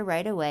doctor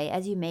right away,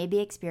 as you may be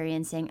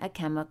experiencing a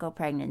chemical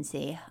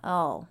pregnancy.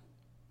 Oh,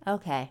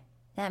 okay.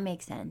 That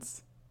makes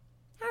sense.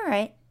 All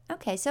right.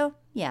 Okay, so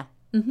yeah.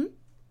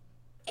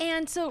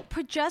 And so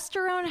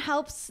progesterone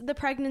helps the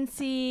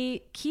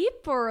pregnancy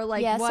keep, or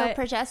like yeah, what?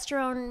 So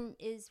progesterone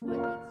is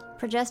what...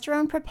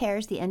 Progesterone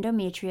prepares the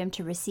endometrium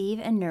to receive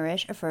and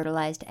nourish a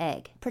fertilized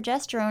egg.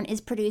 Progesterone is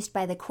produced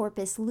by the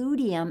corpus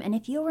luteum, and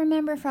if you'll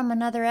remember from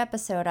another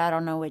episode, I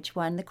don't know which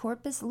one, the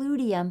corpus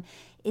luteum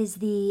is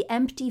the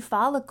empty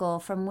follicle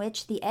from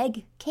which the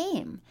egg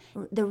came.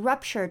 The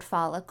ruptured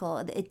follicle,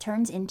 it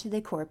turns into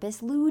the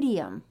corpus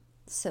luteum.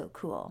 So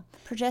cool.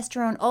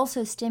 Progesterone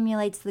also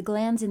stimulates the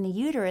glands in the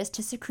uterus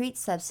to secrete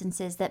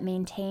substances that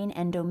maintain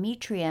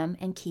endometrium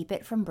and keep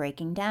it from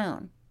breaking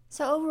down.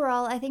 So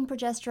overall, I think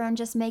progesterone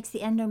just makes the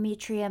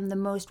endometrium the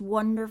most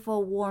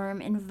wonderful,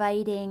 warm,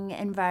 inviting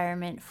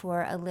environment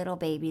for a little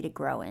baby to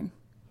grow in.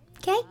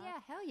 Okay? Yeah,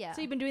 hell yeah.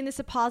 So you've been doing the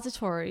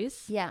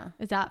suppositories. Yeah.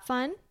 Is that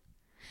fun?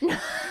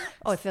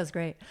 Oh, it feels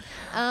great.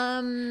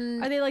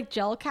 Are they like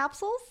gel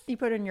capsules? You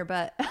put it in your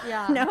butt.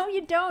 Yeah. No,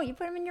 you don't. You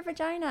put them in your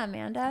vagina,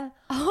 Amanda.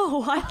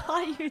 Oh, I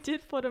thought you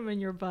did put them in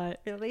your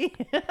butt. Really?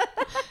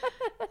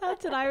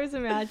 That's what I was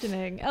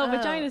imagining. Oh,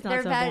 vagina's not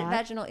they're so bad.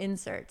 Vaginal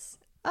inserts.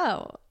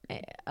 Oh,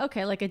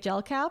 okay. Like a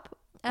gel cap?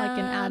 Like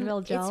an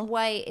Advil gel? It's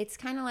white. It's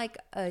kind of like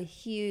a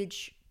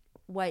huge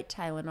white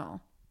Tylenol.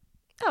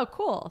 Oh,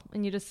 cool.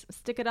 And you just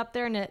stick it up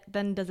there and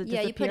then does it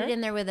disappear? Yeah, you put it in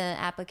there with an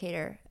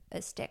applicator,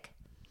 a stick.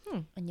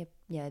 And you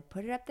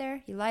put it up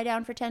there. You lie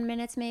down for 10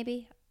 minutes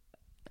maybe.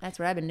 That's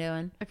what I've been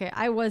doing. Okay,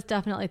 I was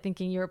definitely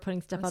thinking you were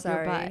putting stuff up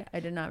your butt. I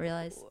did not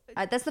realize.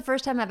 That's the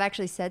first time I've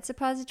actually said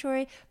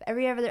suppository. But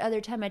every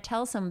other time I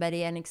tell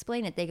somebody and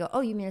explain it, they go,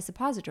 "Oh, you mean a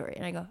suppository?"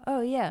 And I go,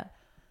 "Oh, yeah."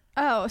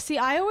 Oh, see,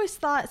 I always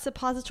thought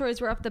suppositories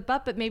were up the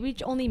butt, but maybe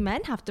only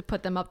men have to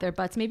put them up their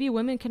butts. Maybe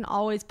women can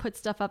always put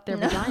stuff up their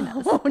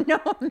vaginas. Oh, no,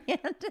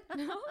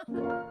 Amanda.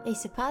 No. A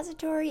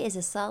suppository is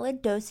a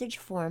solid dosage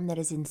form that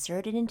is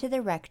inserted into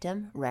the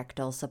rectum,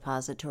 rectal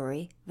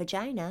suppository,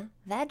 vagina,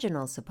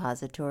 vaginal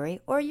suppository,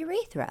 or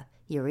urethra,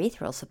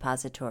 urethral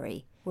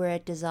suppository, where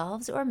it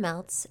dissolves or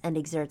melts and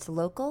exerts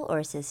local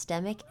or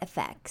systemic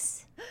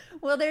effects.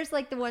 Well, there's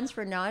like the ones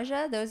for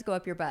nausea. Those go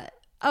up your butt.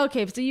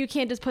 Okay, so you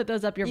can't just put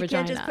those up your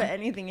vagina. You can't just put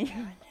anything in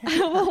your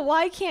vagina. Well,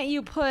 why can't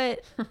you put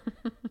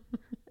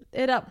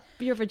it up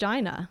your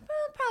vagina?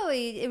 Well,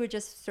 probably it would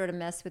just sort of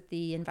mess with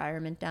the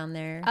environment down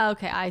there.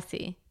 Okay, I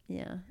see.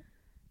 Yeah.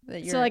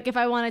 So like if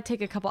I want to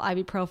take a couple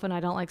ibuprofen, I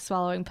don't like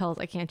swallowing pills.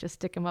 I can't just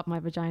stick them up my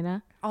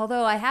vagina.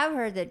 Although I have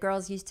heard that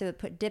girls used to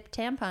dip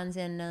tampons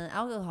in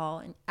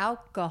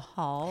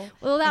alcohol.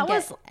 Well, that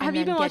was. and Have you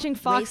then been get watching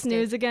Fox wasted.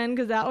 News again?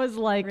 Because that was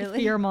like Really?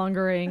 fear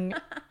mongering.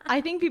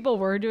 I think people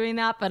were doing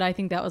that, but I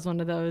think that was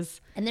one of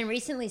those. And then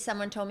recently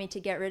someone told me to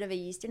get rid of a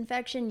yeast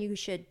infection, you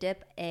should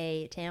dip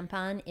a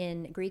tampon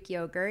in Greek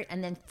yogurt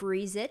and then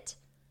freeze it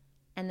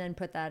and then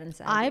put that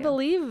inside. I you.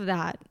 believe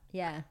that.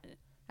 Yeah.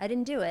 I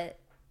didn't do it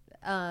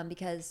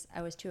because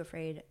I was too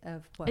afraid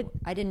of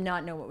I did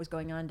not know what was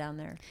going on down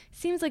there.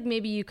 Seems like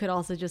maybe you could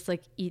also just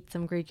like eat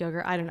some Greek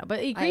yogurt. I don't know, but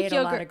Greek I ate yogurt,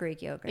 a lot of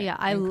Greek yogurt. Yeah,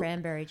 and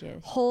cranberry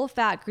juice. Whole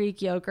fat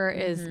Greek yogurt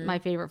is my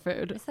favorite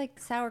food. It's like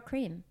sour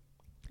cream.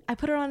 I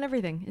put it on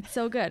everything. It's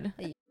so good.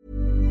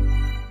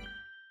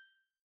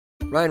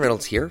 Ryan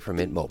Reynolds here from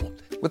Mint Mobile.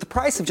 With the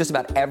price of just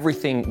about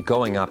everything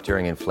going up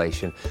during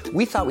inflation,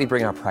 we thought we'd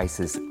bring our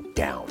prices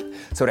down.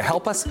 So to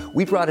help us,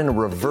 we brought in a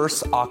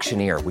reverse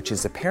auctioneer, which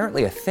is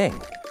apparently a thing.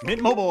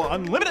 Mint Mobile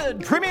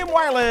Unlimited Premium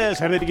Wireless.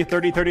 How to get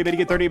 30, 30, bit to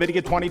get 30, bit to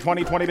get 20,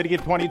 20, 20, bit to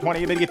get 20,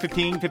 20, bit to get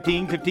 15,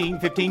 15, 15,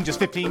 15, just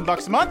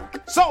 $15 a month?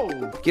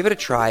 Sold! Give it a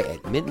try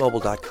at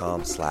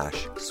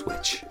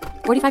mintmobile.com/switch.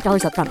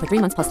 $45 up front for 3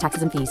 months plus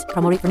taxes and fees.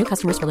 Promo rate for new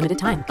customers for limited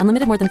time.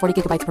 Unlimited more than 40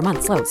 gigabytes per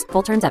month. Slows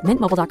full terms at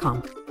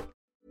mintmobile.com.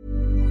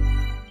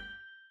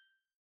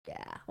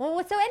 Yeah. Well,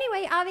 so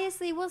anyway,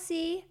 obviously we'll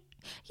see.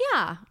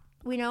 Yeah.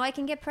 We know I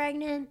can get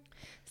pregnant.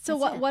 So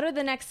what are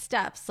the next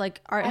steps?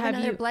 Like, I have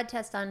another you blood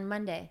test on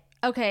Monday.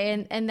 Okay,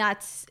 and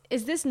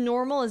is this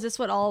normal? Is this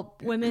what all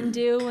women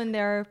do when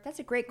they're? That's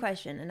a great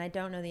question, and I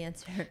don't know the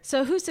answer.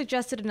 So who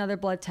suggested another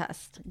blood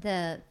test?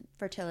 The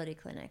fertility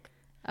clinic.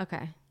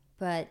 Okay.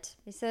 But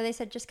so they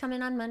said just come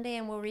in on Monday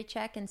and we'll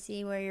recheck and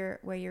see where your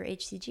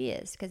HCG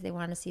is because they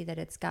want to see that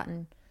it's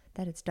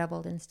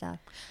doubled and stuff.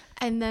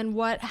 And then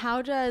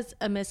how does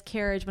a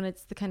miscarriage, when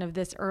it's kind of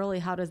this early,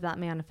 how does that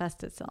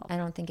manifest itself? I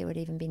don't think it would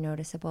even be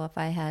noticeable if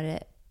I had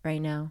it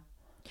right now.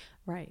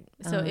 Right.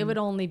 So it would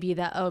only be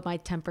that, my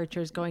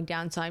temperature is going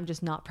down, so I'm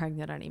just not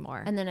pregnant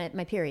anymore. And then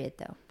my period,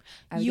 though.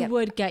 You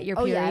would get your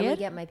period? Oh, yeah, I would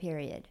get my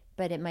period.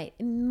 But it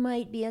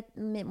might be a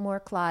bit more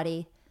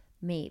clotty,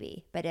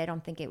 maybe. But I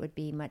don't think it would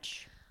be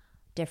much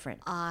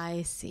different.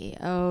 I see.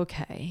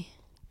 Okay.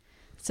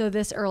 So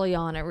this early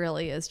on, it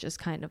really is just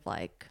kind of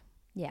like...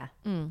 Yeah,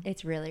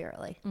 it's really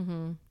early.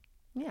 Mm-hmm.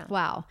 Yeah.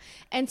 Wow.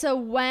 And so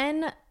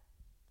when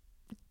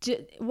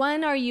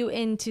are you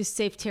into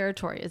safe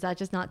territory? Is that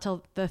just not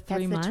till the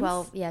 3 months?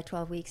 That's the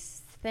 12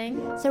 weeks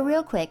thing. So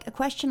real quick, a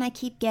question I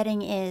keep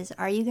getting is,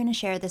 are you going to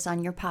share this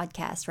on your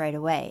podcast right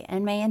away?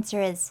 And my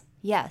answer is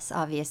yes,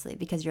 obviously,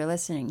 because you're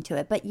listening to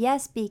it. But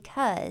yes,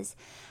 because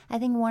I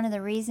think one of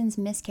the reasons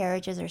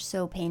miscarriages are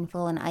so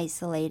painful and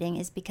isolating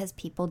is because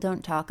people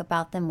don't talk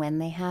about them when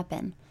they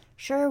happen.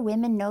 Sure,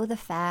 women know the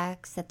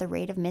facts, that the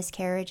rate of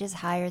miscarriage is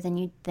higher than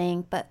you'd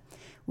think, but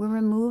we're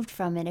removed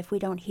from it if we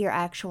don't hear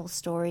actual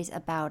stories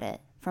about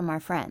it from our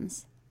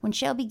friends. When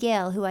Shelby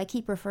Gale, who I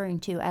keep referring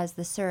to as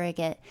the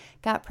surrogate,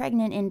 got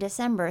pregnant in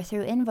December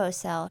through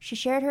InvoCell, she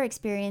shared her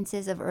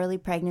experiences of early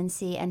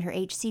pregnancy and her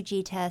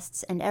HCG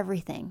tests and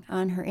everything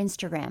on her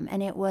Instagram,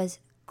 and it was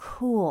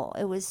cool.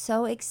 It was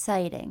so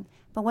exciting.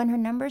 But when her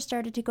numbers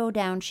started to go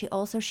down, she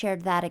also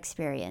shared that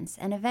experience,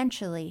 and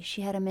eventually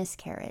she had a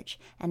miscarriage.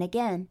 And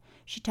again,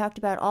 she talked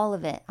about all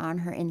of it on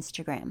her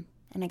Instagram.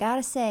 And I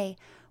gotta say,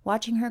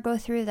 watching her go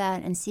through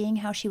that and seeing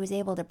how she was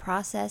able to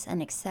process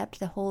and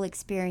accept the whole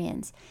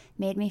experience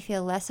made me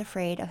feel less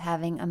afraid of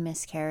having a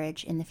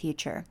miscarriage in the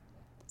future.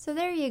 So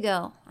there you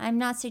go. I'm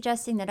not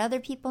suggesting that other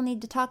people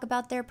need to talk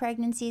about their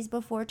pregnancies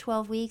before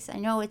 12 weeks. I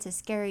know it's a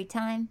scary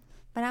time.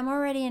 But I'm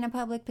already in a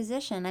public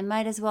position. I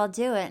might as well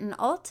do it. And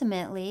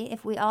ultimately,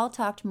 if we all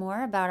talked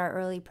more about our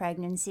early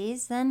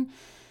pregnancies, then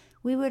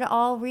we would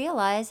all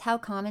realize how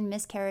common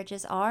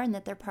miscarriages are and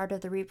that they're part of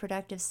the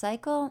reproductive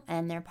cycle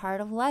and they're part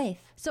of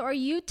life. So are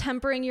you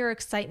tempering your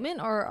excitement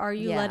or are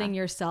you letting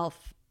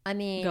yourself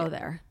go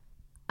there?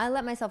 I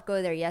let myself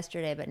go there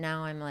yesterday, but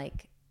now I'm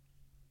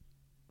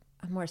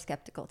more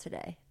skeptical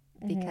today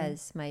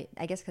because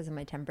because of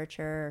my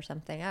temperature or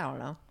something. I don't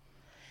know.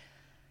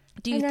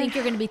 Do you think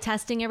you're going to be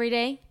testing every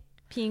day,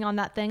 peeing on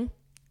that thing?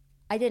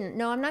 I didn't.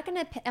 No, I'm not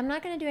going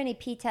to do any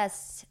pee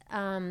tests.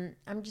 I'm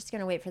just going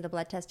to wait for the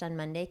blood test on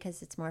Monday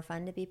because it's more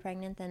fun to be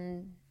pregnant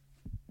than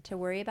to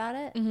worry about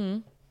it.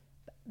 Mm-hmm.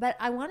 But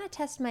I want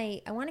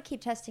to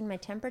keep testing my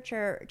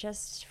temperature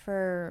just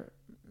for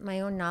my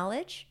own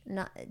knowledge,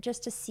 not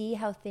just to see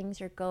how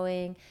things are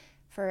going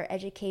for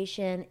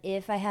education.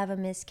 If I have a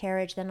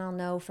miscarriage, then I'll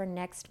know for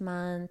next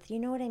month. You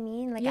know what I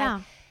mean?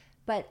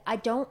 But I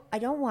don't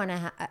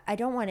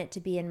want it to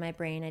be in my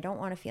brain. I don't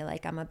want to feel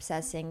like I'm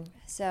obsessing.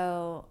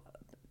 So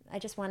I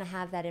just want to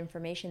have that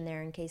information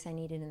there in case I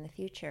need it in the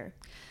future.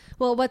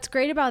 Well, what's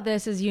great about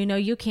this is,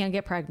 you can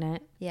get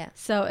pregnant. Yeah.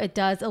 So it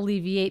does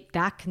alleviate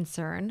that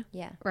concern.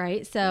 Yeah.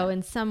 Right. So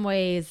in some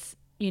ways,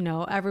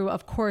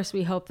 of course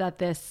we hope that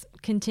this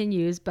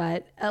continues,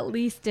 but at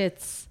least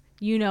it's,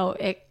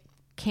 it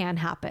can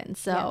happen.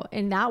 So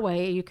in that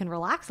way you can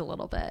relax a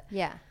little bit.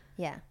 Yeah.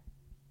 Yeah.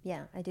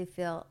 Yeah,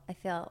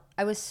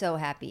 I was so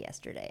happy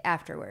yesterday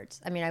afterwards.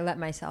 I mean, I let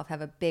myself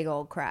have a big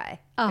old cry.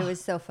 Oh. It was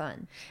so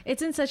fun.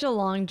 It's been such a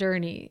long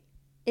journey.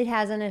 It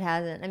hasn't.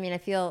 I mean, I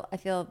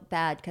feel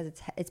bad because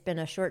it's been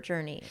a short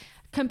journey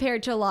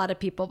compared to a lot of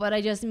people, but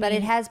I just mean, but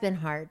it has been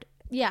hard.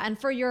 Yeah, and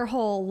for your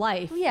whole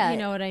life, yeah, you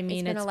know what I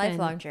mean? It's been a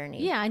lifelong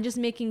journey. Yeah, and just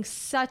making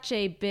such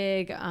a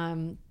big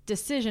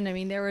decision. I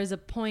mean, there was a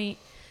point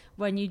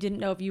when you didn't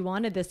know if you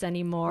wanted this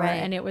anymore. Right.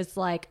 And it was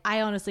like,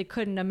 I honestly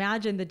couldn't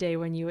imagine the day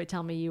when you would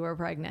tell me you were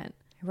pregnant.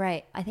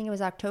 Right. I think it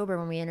was October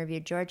when we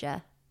interviewed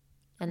Georgia.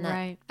 And that,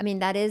 right. I mean,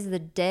 that is the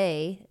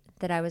day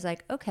that I was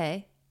like,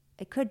 okay,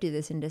 I could do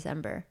this in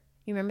December.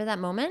 You remember that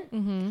moment?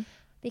 Mm-hmm.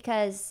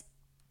 Because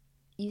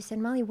you said,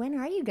 Molly, when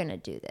are you going to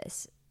do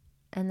this?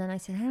 And then I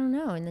said, I don't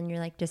know. And then you're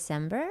like,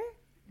 December?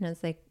 And I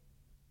was like,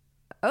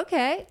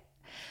 okay.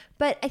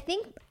 But I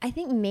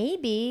think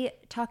maybe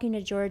talking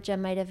to Georgia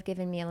might have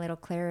given me a little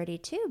clarity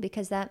too,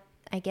 because that,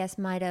 I guess,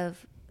 might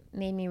have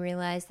made me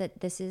realize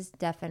that this is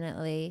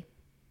definitely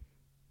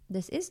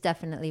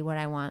what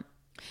I want.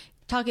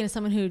 Talking to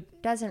someone who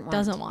doesn't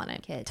want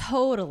it. Kids.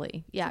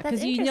 Totally. Yeah.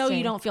 Because you know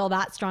you don't feel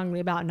that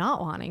strongly about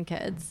not wanting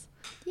kids.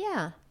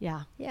 Yeah.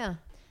 Yeah. Yeah.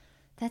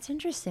 That's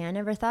interesting. I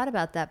never thought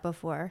about that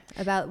before,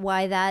 about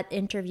why that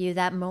interview,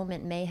 that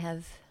moment may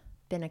have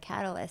been a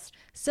catalyst.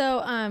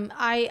 So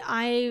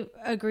I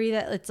agree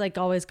that it's like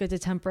always good to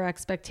temper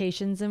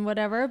expectations and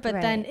whatever, but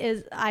Right.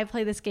 then I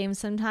play this game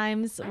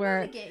sometimes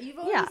where You've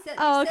already yeah. said,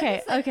 Oh, you said okay.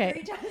 this like Okay.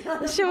 3 times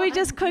on the Should we pod.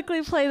 just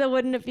quickly play the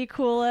Wouldn't It Be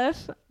Cool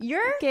If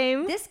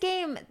game? This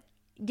game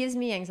gives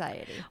me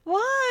anxiety.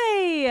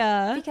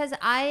 Why? Because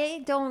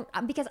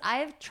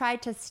I've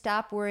tried to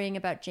stop worrying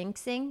about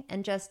jinxing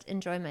and just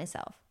enjoy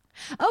myself.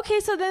 Okay,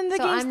 so then the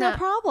game's no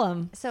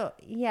problem. So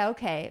yeah,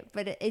 okay,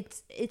 but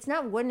it's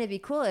not. Wouldn't it be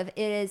cool if it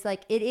is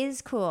like it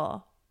is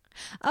cool?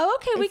 Oh,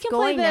 okay, we It's can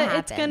play going to the.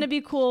 It's happen. gonna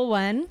be cool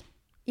when.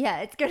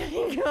 Yeah, it's gonna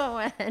be cool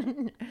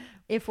when.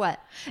 If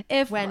what?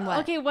 If when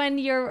what? Okay, when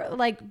you're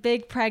like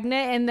big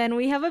pregnant and then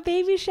we have a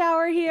baby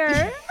shower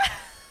here.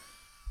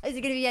 Is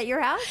it gonna be at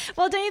your house?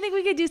 Well, don't you think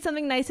we could do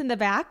something nice in the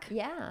back?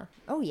 Yeah.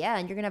 Oh yeah,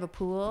 and you're gonna have a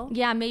pool.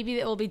 Yeah, maybe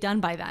it will be done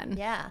by then.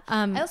 Yeah.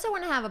 I also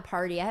want to have a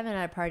party. I haven't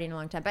had a party in a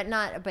long time, but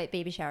not a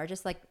baby shower.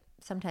 Just like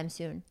sometime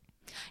soon.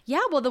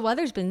 Yeah. Well, the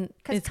weather's been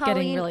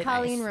getting really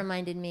Colleen nice.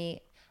 reminded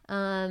me.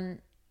 What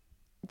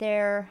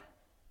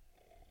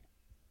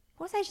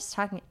was I just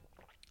talking?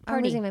 I'm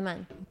Party. losing my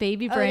mind.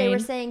 Baby Oh, brain. they were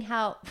saying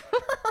how.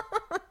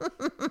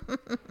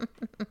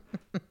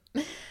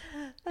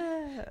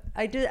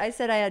 I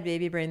said I had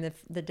baby brain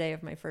the day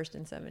of my first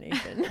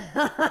insemination.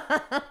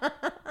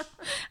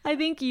 I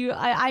think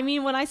I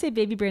mean, when I say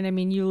baby brain, I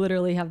mean you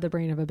literally have the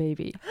brain of a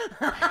baby.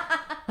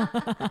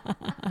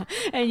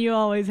 And you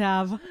always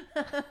have.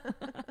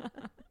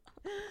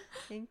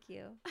 Thank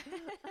you.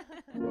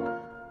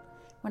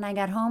 When I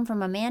got home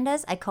from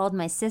Amanda's, I called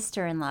my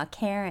sister-in-law,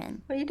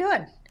 Karen. What are you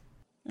doing?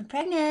 I'm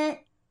pregnant.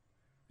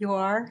 You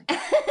are?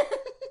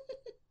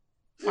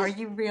 Are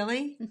you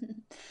really?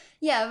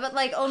 Yeah, but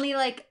like only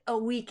like a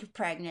week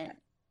pregnant.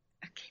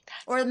 Okay,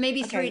 or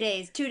maybe 3 okay.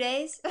 days. 2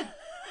 days?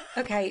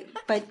 Okay,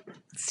 but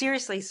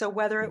seriously, so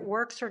whether it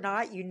works or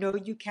not, you know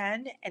you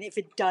can, and if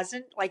it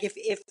doesn't, like if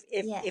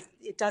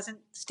it doesn't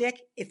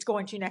stick, it's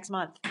going to next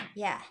month.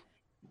 Yeah.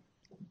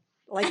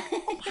 Like,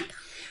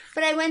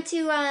 but I went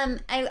to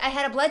I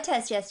had a blood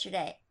test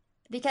yesterday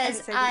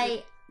because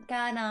I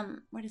got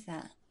what is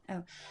that?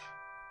 Oh,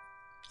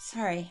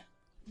 sorry,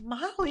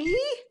 Molly.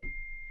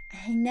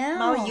 I know.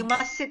 Molly, you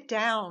must sit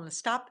down.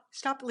 Stop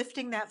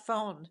lifting that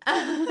phone.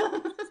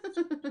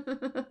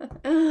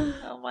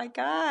 Oh my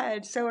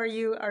God! So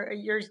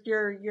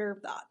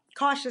you're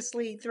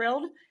cautiously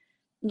thrilled?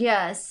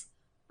 Yes,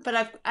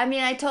 but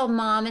I told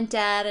Mom and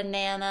Dad and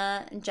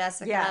Nana and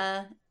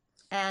Jessica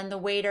and the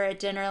waiter at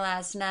dinner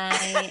last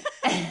night.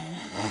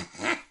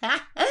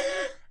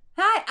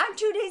 Hi, I'm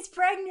 2 days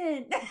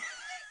pregnant.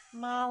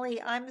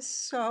 Molly, I'm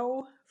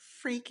so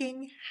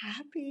freaking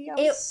happy.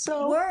 It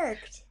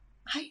worked.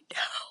 I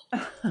know.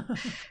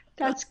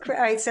 That's great.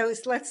 All right, so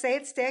let's say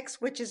it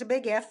sticks, which is a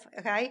big if.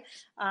 Okay,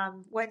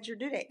 when's your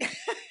due date?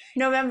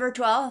 November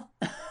 12th.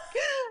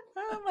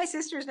 Oh, my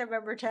sister's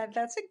November 10th.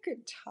 That's a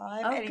good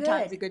time. Oh,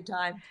 Anytime's good. a good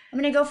time. I'm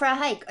gonna go for a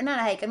hike. Not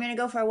a hike. I'm gonna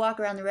go for a walk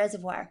around the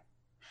reservoir.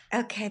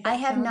 Okay. I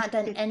have not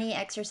done any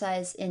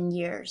exercise in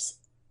years.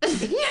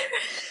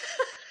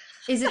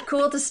 Is it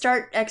cool to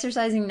start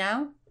exercising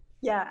now?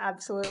 Yeah,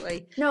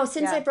 absolutely. No,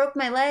 since I broke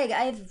my leg,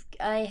 I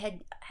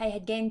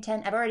had gained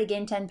 10. I've already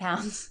gained 10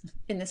 pounds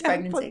in this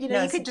pregnancy.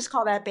 You could just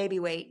call that baby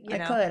weight.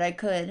 I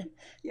could.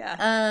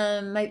 Yeah.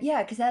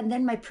 Because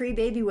then my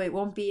pre-baby weight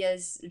won't be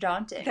as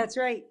daunting. That's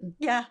right.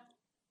 Yeah.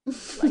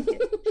 Like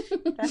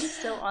it. That's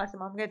so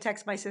awesome. I'm gonna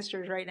text my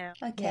sisters right now.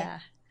 Okay. Yeah.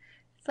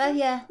 Love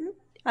ya.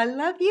 I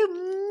love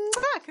you.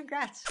 Mwah.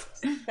 Congrats.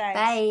 Thanks.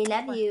 Bye.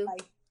 Love you. Bye.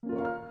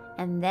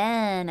 And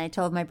then I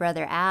told my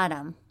brother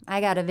Adam. I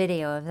got a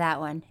video of that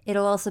one.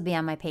 It'll also be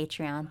on my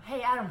Patreon.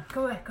 Hey, Adam,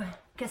 go ahead.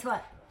 Guess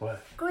what?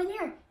 What? Go in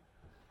here.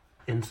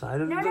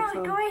 Inside of No, the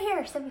phone? go right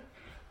here.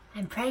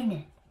 I'm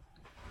pregnant.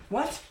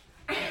 What?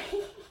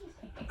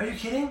 Are you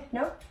kidding?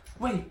 No.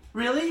 Wait,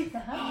 really?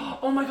 Uh-huh.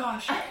 Oh my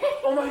gosh.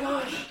 Oh my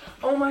gosh.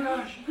 Oh my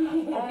gosh. Oh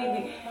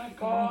my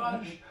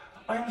gosh.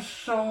 I'm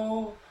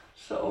so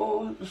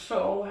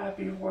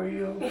happy for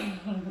you.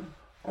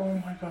 Oh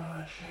my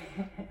gosh.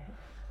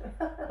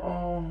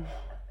 Oh.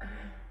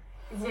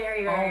 It's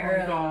very early. Oh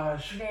my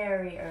gosh.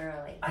 Very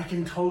early. I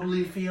can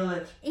totally feel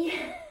it.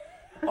 Yeah.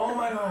 Oh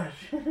my gosh.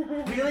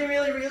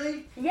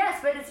 Really?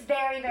 Yes, but it's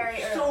very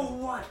early. So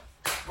what?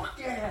 Fuck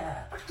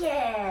yeah. Fuck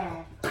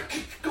yeah.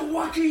 Go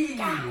watching.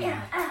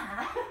 Yeah.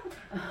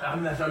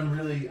 I'm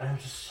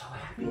just so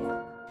happy.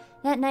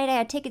 That night I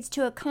had tickets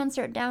to a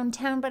concert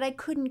downtown, but I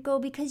couldn't go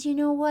because you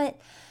know what?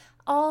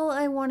 All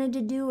I wanted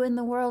to do in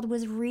the world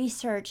was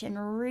research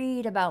and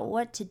read about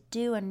what to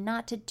do and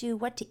not to do,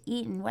 what to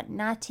eat and what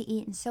not to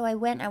eat. And so I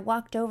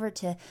walked over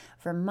to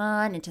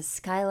Vermont and to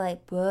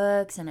Skylight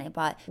Books, and I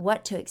bought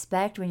What to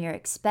Expect When You're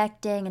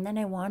Expecting. And then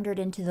I wandered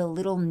into the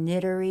Little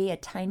Knittery, a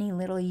tiny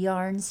little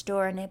yarn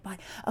store, and I bought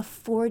a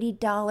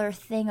 $40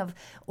 thing of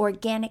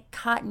organic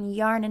cotton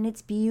yarn, and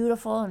it's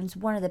beautiful, and it's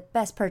one of the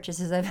best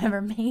purchases I've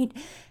ever made.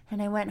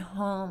 And I went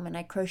home and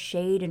I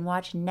crocheted and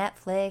watched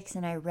Netflix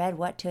and I read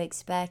What to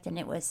Expect, and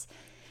it was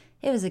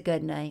a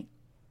good night.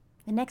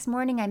 The next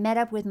morning I met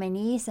up with my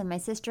niece and my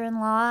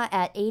sister-in-law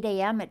at 8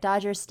 a.m. at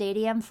Dodger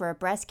Stadium for a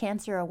breast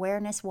cancer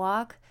awareness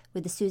walk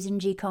with the Susan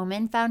G.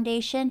 Komen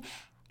Foundation,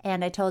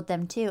 and I told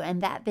them too,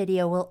 and that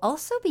video will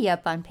also be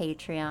up on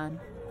Patreon.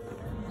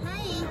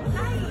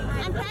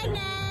 Hi, I'm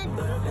pregnant.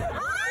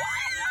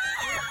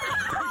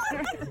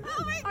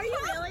 Are you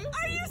really?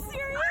 Are you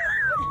serious?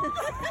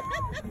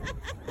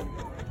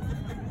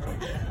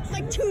 It's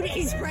like 2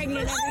 days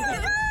pregnant.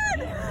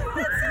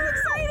 That's so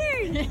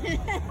exciting!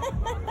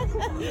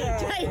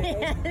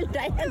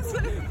 Diane's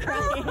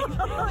crying.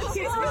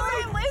 She's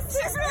really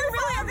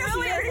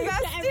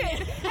invested,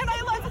 and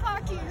I love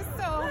hockey,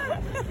 so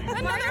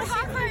another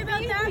hockey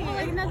about that, but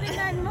like nothing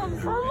that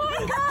involves. Oh my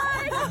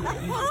god!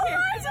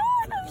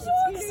 I'm so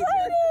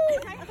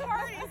excited! My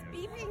heart is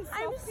beeping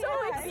I'm so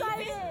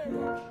excited!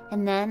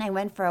 And then I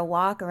went for a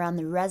walk around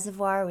the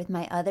reservoir with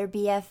my other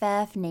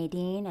BFF,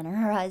 Nadine, and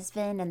her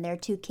husband and their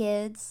 2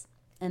 kids.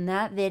 And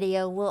that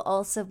video will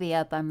also be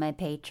up on my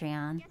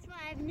Patreon. Guess what?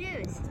 I have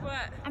news.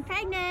 What? I'm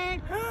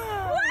pregnant.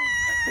 Are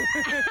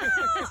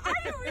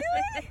you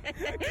really?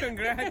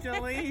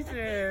 Congratulations.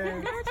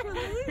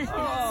 Congratulations.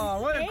 Oh,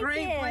 what a Thank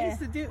great you. place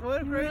to do.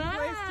 What a great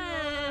place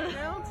to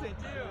announce it,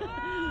 too.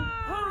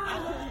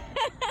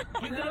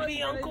 You're gonna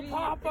be Uncle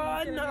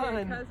Papa. He's gonna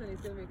be a cousin.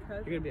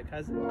 You're gonna be a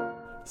cousin.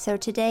 So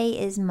today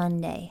is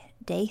Monday,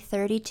 day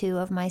 32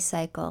 of my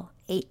cycle,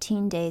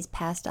 18 days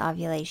past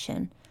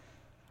ovulation.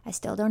 I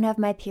still don't have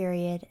my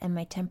period, and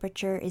my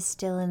temperature is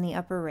still in the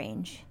upper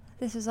range.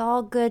 This is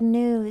all good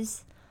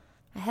news.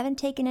 I haven't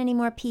taken any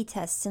more pee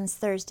tests since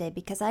Thursday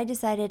because I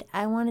decided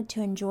I wanted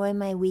to enjoy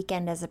my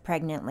weekend as a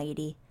pregnant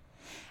lady.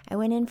 I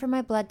went in for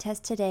my blood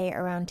test today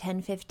around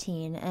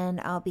 10:15, and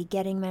I'll be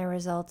getting my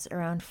results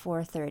around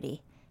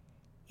 4:30.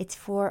 It's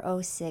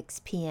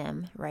 4:06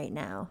 p.m. right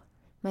now.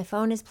 My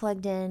phone is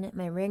plugged in,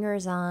 my ringer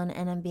is on,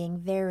 and I'm being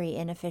very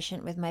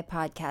inefficient with my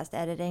podcast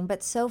editing,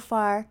 but so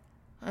far,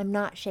 I'm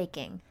not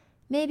shaking.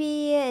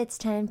 Maybe it's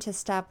time to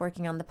stop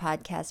working on the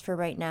podcast for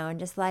right now and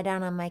just lie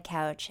down on my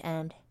couch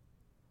and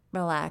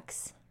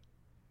relax.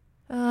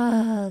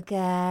 Oh,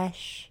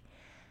 gosh.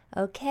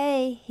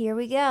 Okay, here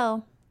we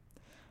go.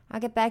 I'll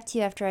get back to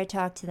you after I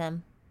talk to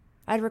them.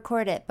 I'd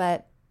record it,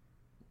 but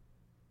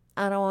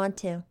I don't want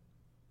to.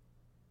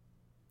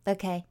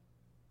 Okay.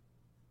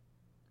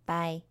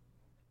 Bye.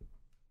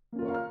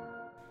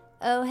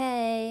 Oh,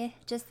 hey.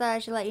 Just thought I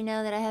should let you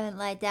know that I haven't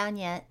lied down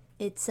yet.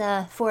 It's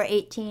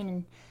 4:18,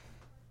 and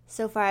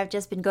so far I've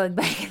just been going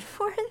back and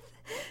forth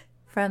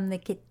from the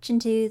kitchen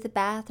to the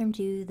bathroom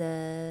to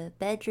the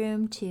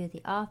bedroom to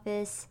the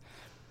office.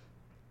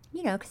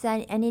 You know, because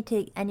I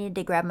needed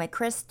to grab my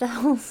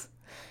crystals,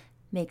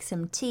 make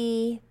some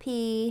tea,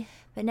 pee,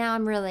 but now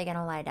I'm really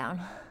gonna lie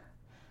down.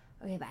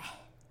 Okay, bye.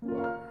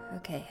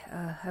 Okay,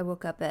 I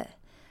woke up at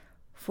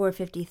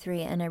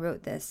 4:53 and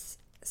I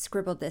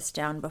scribbled this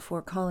down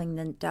before calling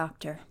the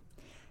doctor.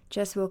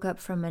 Just woke up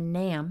from a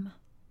NAM.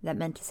 That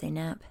meant to say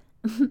nap.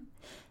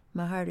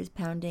 My heart is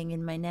pounding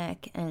in my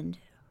neck and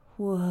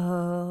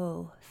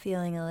whoa,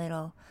 feeling a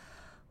little,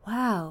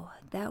 wow,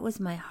 that was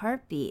my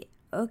heartbeat.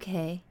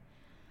 Okay,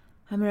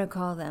 I'm gonna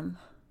call them.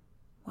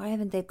 Why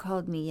haven't they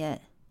called me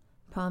yet?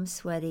 Palms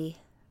sweaty,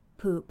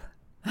 poop,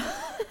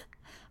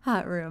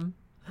 hot room.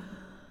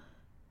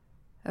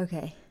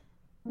 Okay.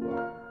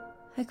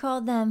 I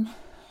called them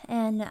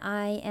and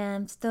I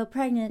am still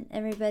pregnant,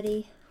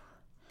 everybody.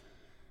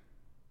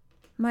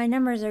 My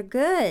numbers are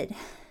good.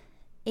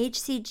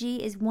 HCG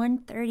is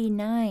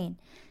 139.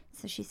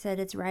 So she said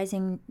it's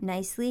rising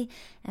nicely,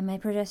 and my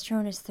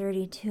progesterone is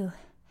 32.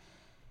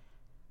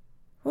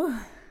 Whew.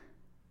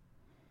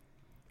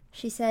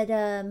 She said,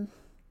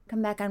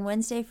 come back on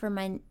Wednesday for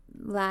my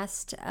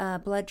last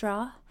blood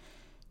draw.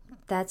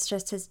 that's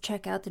just to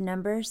check out the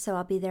numbers. So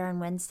I'll be there on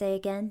Wednesday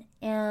again.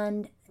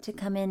 And to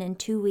come in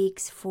 2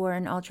 weeks for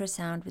an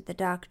ultrasound with the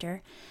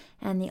doctor.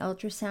 And the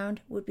ultrasound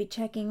would be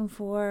checking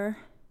for...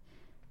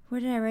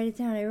 Where did I write it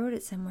down? I wrote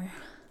it somewhere.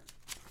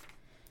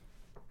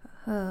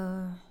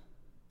 My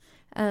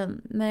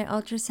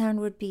ultrasound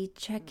would be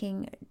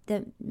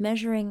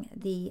measuring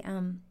the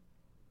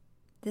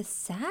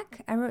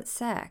sac. I wrote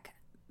sac.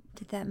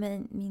 Did that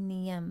mean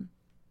the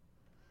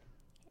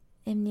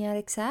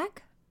amniotic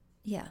sac?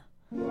 Yeah.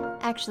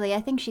 Actually,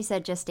 I think she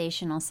said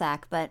gestational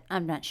sac, but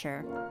I'm not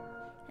sure.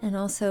 And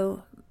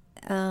also,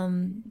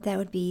 that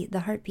would be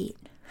the heartbeat.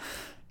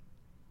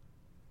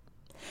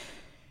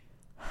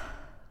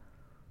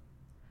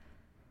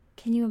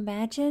 Can you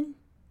imagine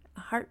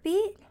a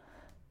heartbeat?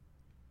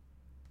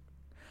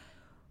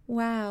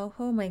 Wow.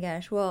 Oh my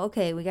gosh. Well,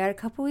 okay, we got a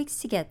couple weeks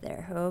to get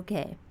there.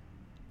 Okay.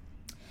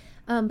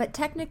 But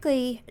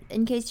technically,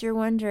 in case you're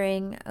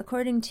wondering,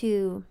 according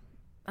to,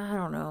 I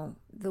don't know,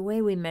 the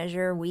way we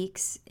measure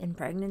weeks in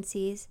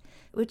pregnancies,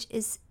 which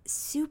is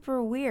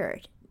super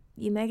weird.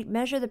 You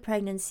measure the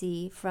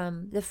pregnancy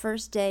from the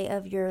first day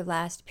of your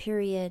last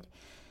period.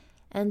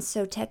 And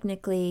so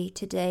technically,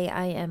 today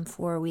I am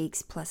 4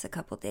 weeks plus a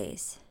couple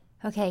days.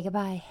 Okay,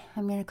 goodbye.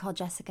 I'm going to call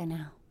Jessica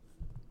now.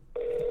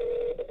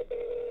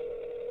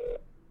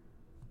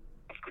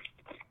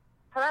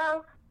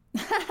 Hello?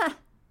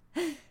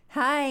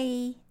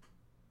 Hi.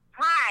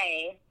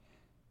 Hi.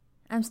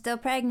 I'm still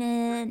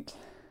pregnant.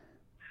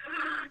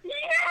 Yeah,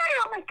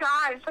 oh my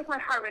God. It's like my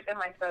heart was in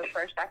my throat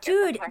for a second.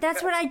 Dude,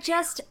 that's what I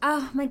just...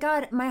 Oh my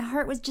God, my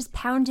heart was just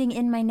pounding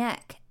in my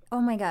neck.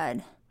 Oh my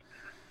God.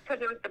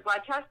 Because it was the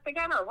blood test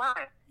again, or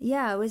what?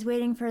 Yeah, I was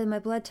waiting for my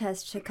blood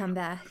test to come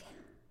back.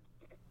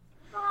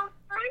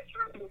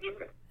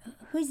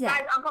 Who's that?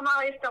 Guys, Uncle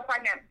Molly is still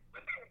pregnant.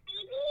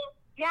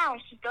 Yeah,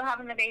 she's still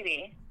having the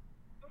baby.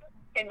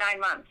 In 9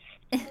 months.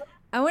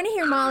 I want to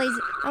hear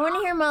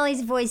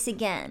Molly's voice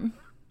again.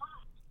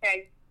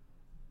 Okay.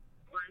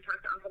 Want to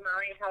talk to Uncle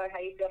Molly and tell her how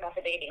you feel about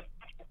the baby?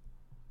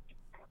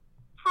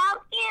 How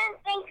do you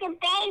think the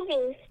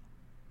baby?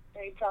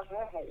 So you tell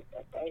her how you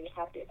feel. Are you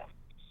happy about it?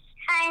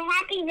 I'm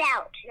happy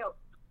about you.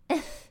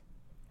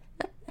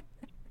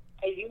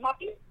 Are you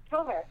happy?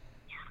 Tell her.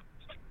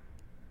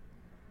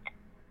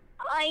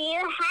 Are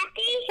you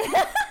happy?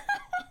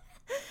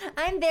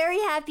 I'm very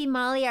happy,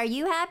 Molly. Are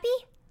you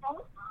happy?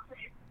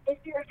 If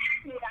you're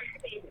happy about the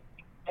baby.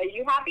 Are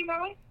you happy,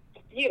 Molly?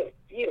 You,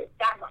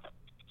 that one.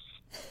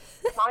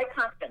 Molly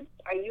Constance,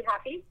 are you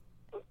happy?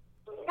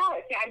 No,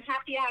 okay, I'm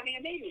happy having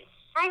a baby.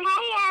 I'm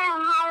happy to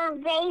have a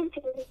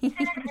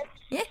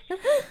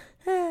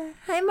baby.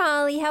 Hi,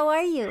 Molly. How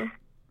are you?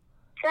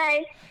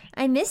 Good.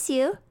 I miss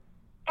you.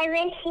 I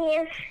miss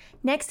you.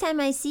 Next time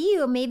I see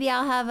you, maybe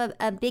I'll have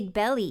a big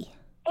belly.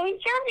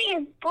 It's going to be a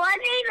boy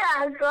baby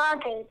or a girl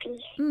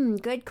baby?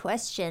 Good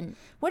question.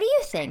 What do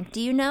you think? Do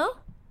you know?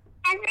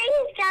 I think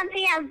it's going to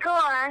be a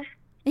girl.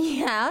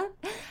 Yeah,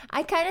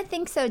 I kind of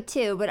think so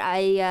too, but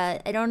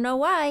I don't know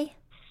why.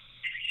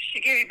 She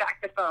gave me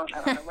back the phone.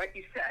 I don't know what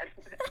you said.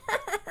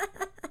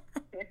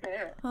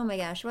 Oh my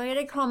gosh, well, I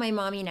gotta call my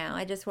mommy now.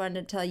 I just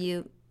wanted to tell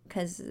you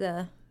because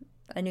I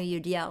knew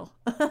you'd yell.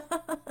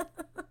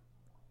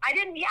 I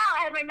didn't yell.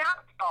 I had my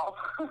mouth full.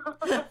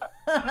 But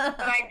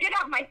I did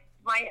have my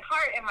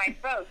heart in my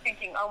throat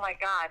thinking, oh my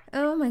God.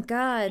 Oh my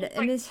God.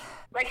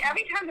 Like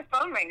every time the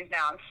phone rings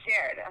now, I'm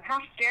scared. I'm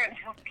half scared and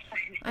half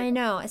excited. I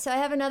know. So I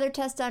have another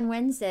test on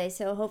Wednesday,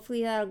 so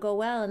hopefully that'll go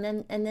well.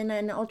 And then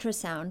an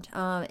ultrasound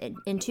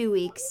in 2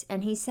 weeks.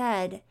 And he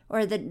said,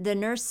 or the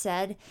nurse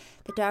said,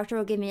 the doctor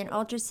will give me an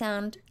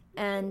ultrasound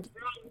and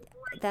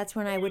that's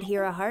when I would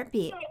hear a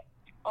heartbeat.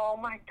 Oh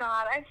my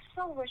God. I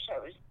so wish I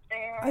was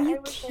there. Are you I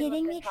wish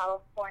kidding I me? In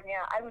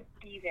California. I would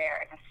be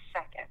there in a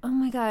second. Oh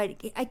my God.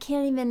 I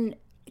can't even...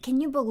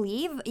 Can you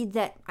believe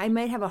that I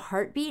might have a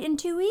heartbeat in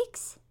 2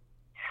 weeks?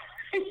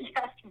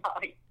 Yes,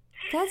 Molly.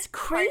 That's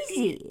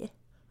crazy. Heartbeat.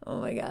 Oh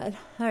my God.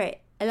 All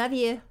right. I love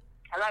you.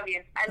 I love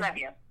you. I love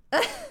you.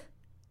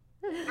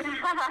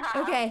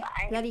 Okay.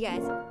 Bye. Love you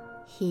guys.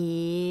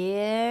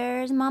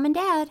 Here's Mom and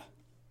Dad.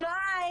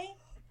 Hi.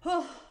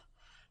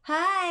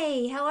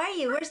 Hi. How are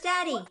you? Where's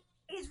Daddy?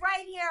 He's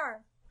right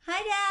here.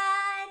 Hi,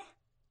 Dad.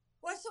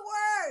 What's the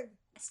word?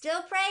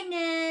 Still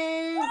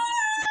pregnant.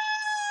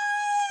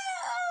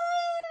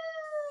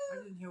 I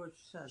didn't hear what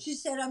she said. She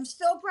said, I'm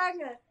still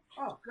pregnant.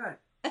 Oh, good.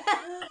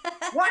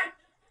 What?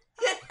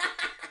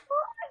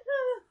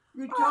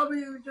 You told me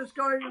you were just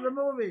going to the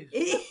movies.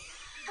 Give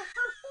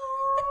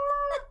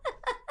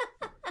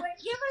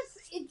us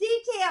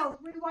details.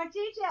 We want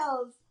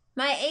details.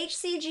 My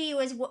HCG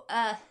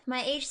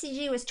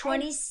was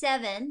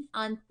 27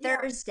 on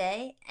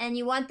Thursday, and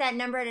you want that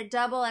number to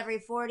double every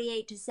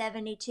 48 to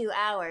 72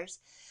 hours.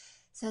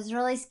 So I was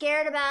really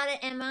scared about it,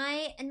 and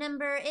my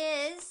number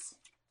is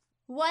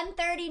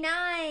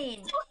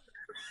 139.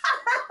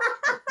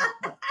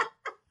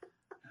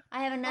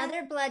 I have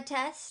another blood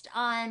test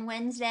on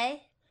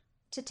Wednesday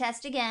to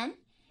test again,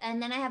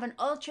 and then I have an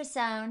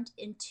ultrasound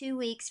in 2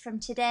 weeks from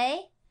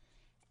today,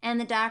 and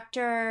the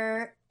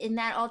doctor in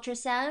that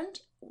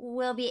ultrasound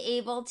will be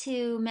able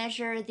to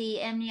measure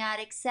the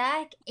amniotic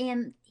sac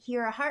and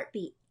hear a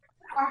heartbeat.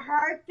 A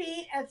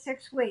heartbeat at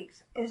 6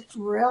 weeks is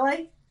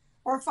really,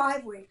 or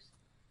 5 weeks?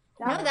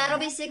 No, that'll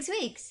be 6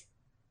 weeks.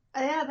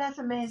 Yeah, that's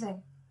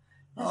amazing.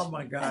 Oh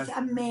my God. That's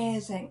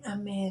amazing,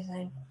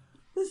 amazing.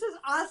 This is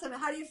awesome.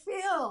 How do you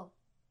feel?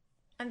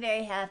 I'm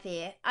very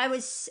happy. I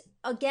was,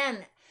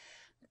 again,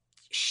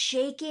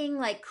 shaking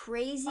like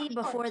crazy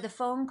before the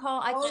phone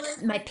call.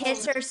 My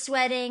pits are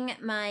sweating.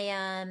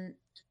 My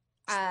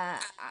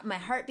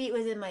heartbeat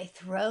was in my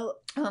throat.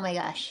 Oh my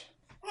gosh.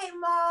 Hey,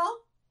 Mo,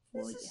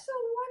 this is so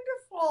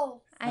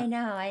wonderful. I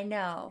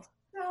know.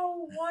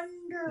 So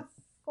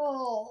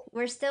wonderful.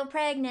 We're still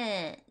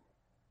pregnant.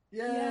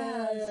 Yay!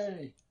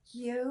 Yes.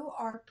 You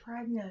are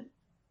pregnant.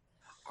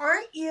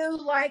 Aren't you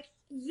like,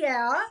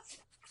 yeah,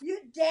 you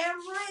damn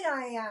right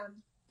I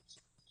am.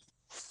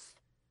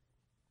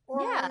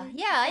 Or Yeah,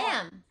 I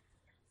am.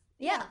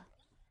 Yeah.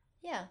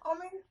 I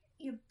mean,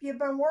 you've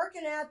been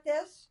working at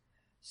this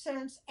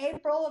since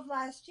April of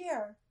last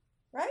year,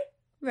 right?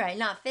 Right,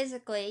 not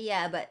physically,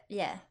 yeah, but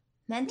yeah.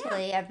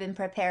 Mentally, I've been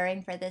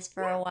preparing for this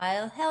for a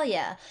while. Hell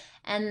yeah.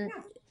 And,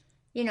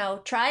 you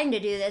know, trying to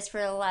do this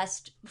for the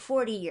last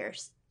 40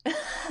 years.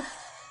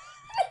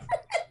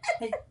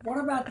 Hey, what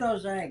about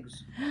those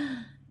eggs?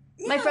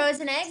 My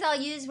frozen eggs I'll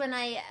use when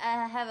I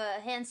have a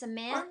handsome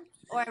man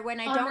or when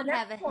I don't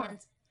have a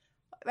handsome...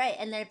 Right,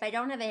 and then if I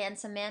don't have a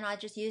handsome man, I'll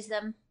just use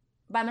them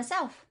by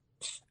myself.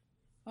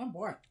 Oh,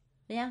 boy.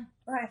 Yeah.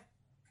 Right.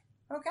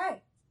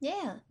 Okay.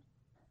 Yeah.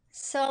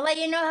 So I'll let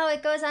you know how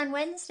it goes on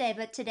Wednesday,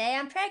 but today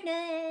I'm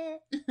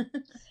pregnant.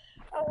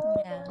 Oh,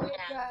 my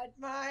God.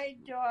 My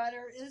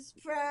daughter is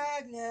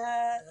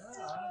pregnant.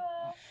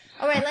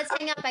 All right, let's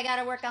hang up. I got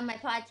to work on my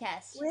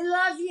podcast. We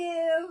love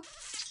you.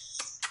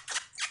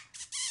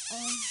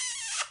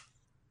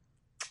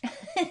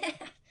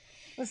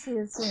 We'll see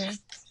you soon.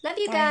 Love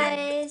you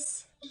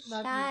guys.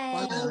 Love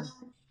Bye. You.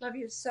 Love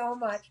you so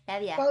much.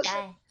 Love ya. Both,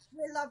 Bye.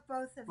 We love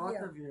both of Both you.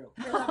 of you.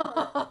 We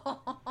love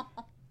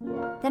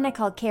both. Then I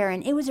called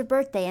Karen. It was her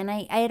birthday, and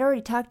I had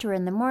already talked to her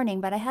in the morning,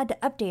 but I had to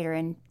update her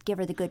and give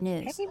her the good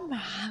news. Hey,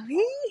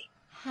 Mommy.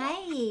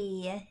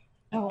 Hi.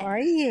 How are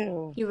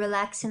you? You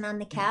relaxing on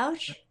the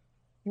couch?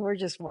 We're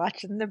just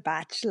watching The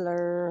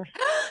Bachelor.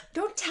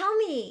 Don't tell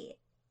me.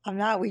 I'm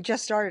not. We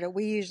just started it.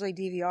 We usually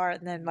DVR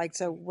it, and then,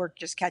 so we're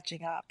just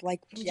catching up.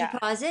 Did you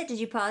pause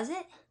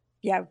it?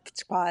 Yeah,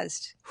 it's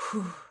paused.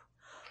 Oh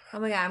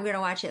my God, I'm going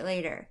to watch it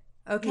later.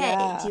 Okay,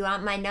 Yeah. Do you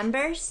want my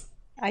numbers?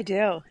 I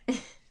do.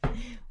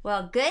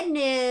 Well, good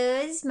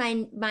news.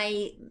 My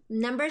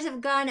numbers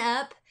have gone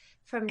up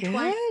from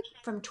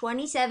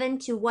 27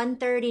 to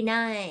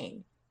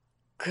 139.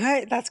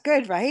 Good. That's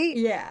good, right?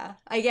 Yeah,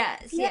 I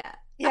guess. Yeah.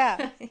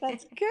 Yeah,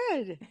 that's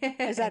good.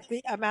 Is that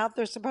the amount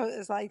is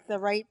like the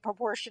right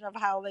proportion of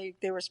how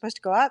they were supposed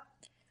to go up?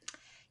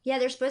 Yeah,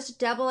 they're supposed to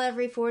double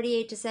every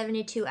 48 to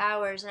 72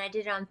 hours, and I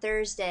did it on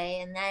Thursday,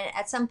 and then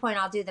at some point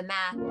I'll do the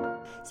math.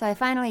 So I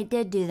finally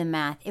did do the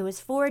math. It was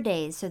 4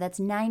 days, so that's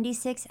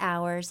 96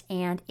 hours,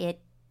 and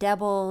it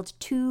doubled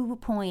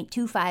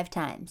 2.25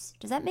 times.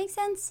 Does that make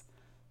sense?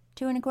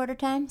 2.25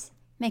 times?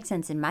 Makes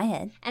sense in my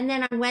head. And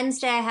then on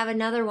Wednesday I have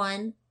another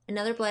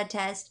blood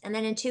test, and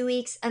then in 2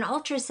 weeks, an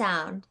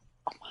ultrasound.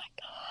 Oh my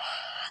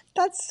God.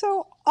 That's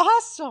so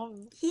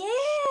awesome.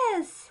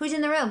 Yes. Who's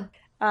in the room?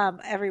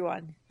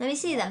 Everyone. Let me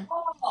see them.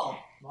 Oh,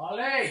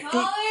 Molly.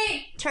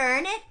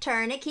 Turn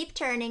it, keep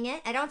turning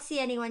it. I don't see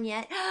anyone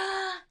yet.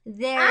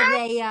 There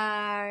they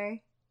are.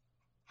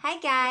 Hi,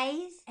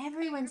 guys.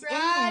 Everyone's in.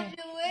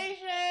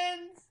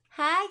 Congratulations.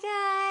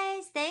 Hi,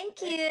 guys.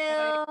 Thank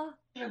you.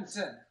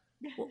 Stevenson.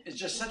 It's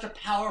just such a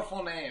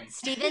powerful name.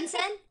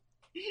 Stevenson?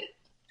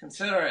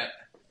 Consider it.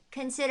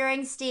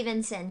 Considering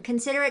Stevenson.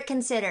 Consider it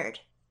considered.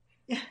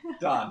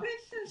 Done.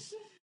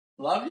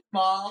 Love you,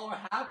 Mom. We're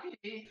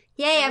happy.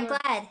 Yay, I'm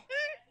glad.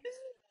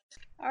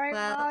 All right,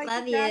 Well, Molly,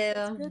 love congrats.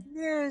 That's you. good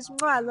news.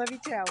 Mwah, love you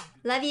too.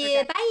 Love you.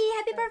 Okay. Bye.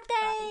 Happy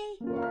birthday.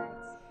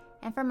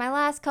 And for my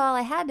last call,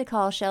 I had to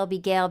call Shelby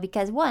Gale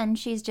because 1,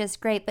 she's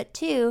just great, but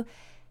 2,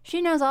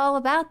 she knows all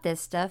about this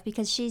stuff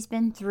because she's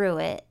been through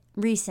it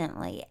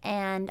recently,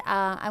 and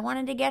I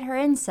wanted to get her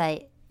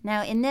insight.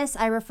 Now, in this,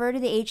 I refer to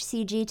the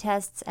HCG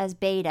tests as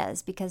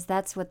betas because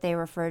that's what they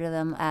refer to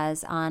them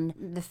as on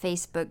the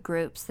Facebook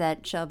groups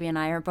that Shelby and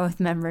I are both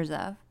members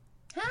of.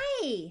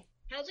 Hi.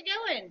 How's it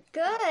going?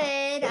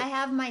 Good. I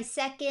have my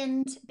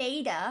second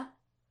beta.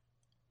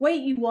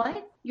 Wait, you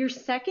what? Your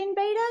second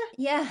beta?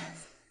 Yeah.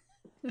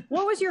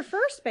 What was your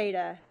first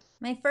beta?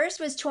 My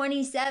first was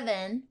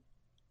 27,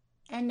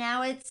 and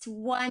now it's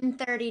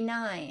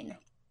 139.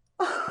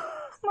 Oh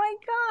my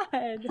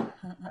God.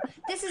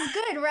 This is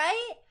good,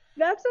 right?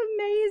 That's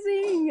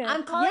amazing.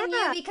 I'm calling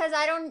you because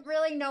I don't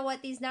really know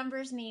what these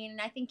numbers mean, and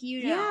I think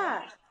you know.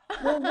 Yeah.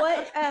 Well,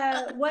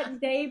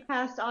 what day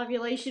past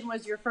ovulation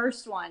was your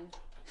first one?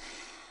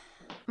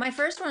 My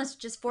first one was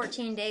just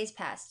 14 days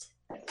past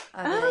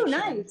Oh,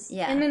 ovulation. nice.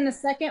 Yeah. And then the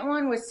second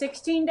one was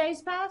 16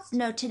 days past?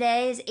 No,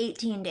 today is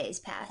 18 days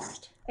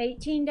past.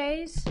 18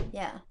 days?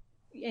 Yeah.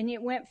 And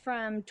it went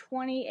from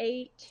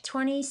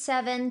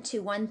 27 to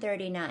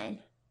 139.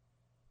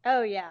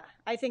 Oh, yeah.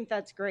 I think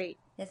that's great.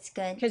 That's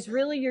good. Because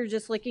really, you're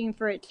just looking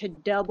for it to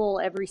double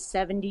every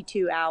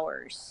 72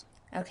 hours.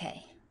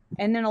 Okay.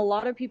 And then a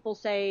lot of people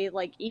say,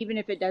 like, even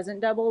if it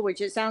doesn't double,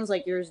 which it sounds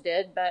like yours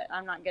did, but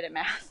I'm not good at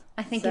math.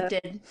 I think it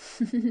did.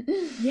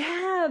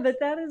 Yeah, but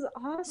that is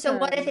awesome. So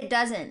what if it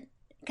doesn't?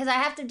 Because I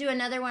have to do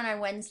another one on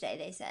Wednesday,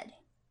 they said.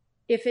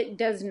 If it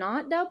does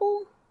not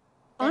double?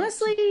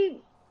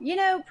 Honestly, you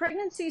know,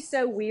 pregnancy's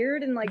so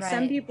weird. And, like,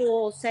 some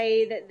people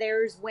say that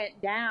theirs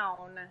went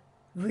down.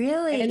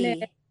 Really? And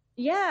then,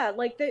 yeah,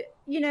 like,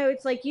 you know,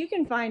 it's like you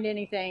can find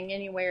anything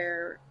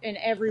anywhere and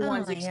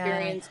everyone's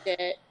experienced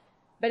it.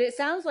 But it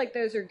sounds like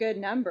those are good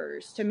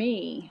numbers to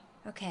me.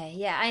 Okay,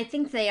 yeah, I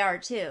think they are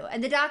too.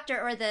 And the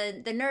doctor or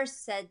the nurse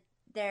said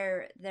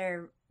they're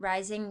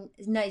rising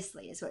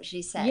nicely, is what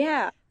she said.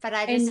 Yeah. But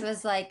I just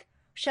was like,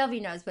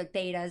 Shelby knows what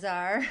betas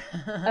are.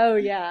 Oh,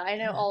 yeah, I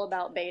know all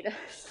about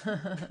betas.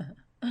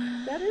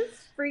 That is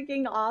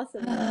freaking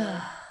awesome.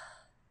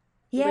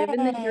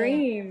 Living the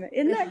dream.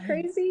 Isn't that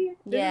crazy?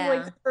 This is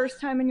like the first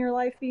time in your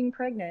life being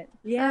pregnant.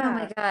 Yeah. Oh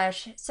my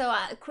gosh. So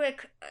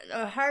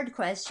a hard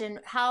question.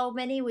 How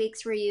many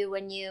weeks were you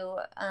when you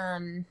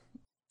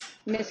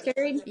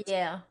miscarried?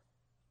 Yeah.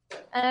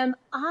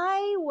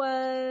 I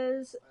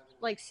was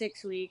like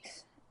 6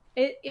 weeks.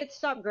 It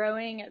stopped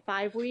growing at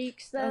 5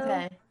 weeks though.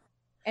 Okay.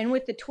 And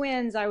with the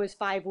twins, I was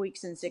 5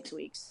 weeks and 6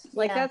 weeks.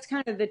 Like that's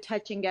kind of the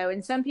touch and go.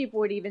 And some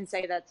people would even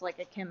say that's like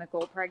a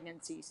chemical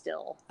pregnancy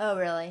still. Oh,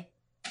 really?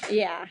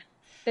 Yeah.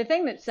 The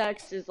thing that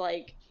sucks is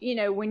like, you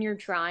know, when you're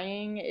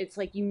trying, it's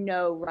like, you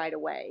know, right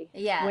away.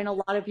 Yeah. When a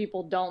lot of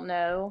people don't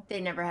know.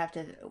 They never have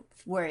to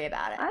worry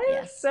about it.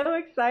 I'm so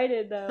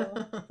excited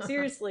though.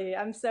 Seriously,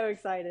 I'm so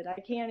excited. I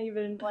can't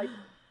even like,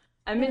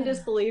 I'm in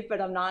disbelief, but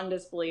I'm not in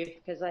disbelief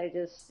because I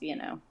just, you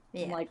know,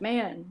 I'm like,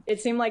 man, it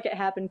seemed like it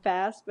happened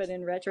fast, but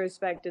in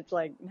retrospect, it's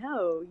like,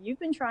 no, you've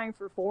been trying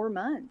for 4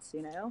 months,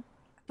 you know?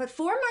 But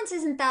 4 months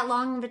isn't that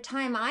long of a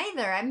time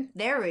either. I'm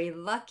very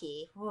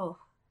lucky. Whoa.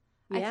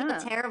 Yeah. I feel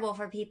terrible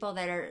for people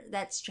that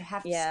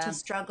have to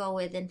struggle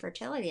with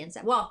infertility and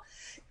stuff. Well,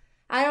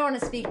 I don't want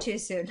to speak too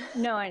soon.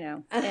 No, I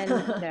know. And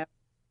no.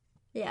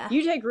 Yeah.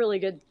 You take really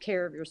good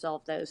care of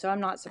yourself though, so I'm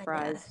not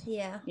surprised.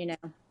 Yeah. You know.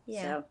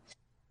 Yeah. So.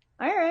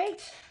 All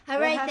right. All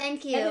right,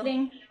 thank you.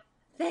 Editing.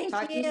 Thank you.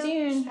 Talk to you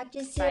soon. Talk to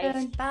you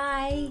soon.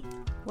 Bye.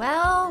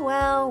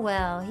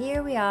 Well,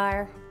 here we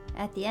are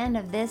at the end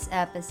of this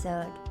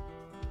episode.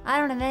 I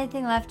don't have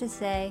anything left to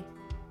say.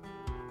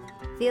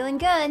 Feeling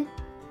good.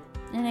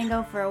 I'm gonna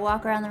go for a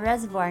walk around the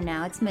reservoir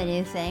now. It's my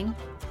new thing.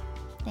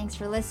 Thanks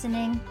for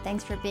listening.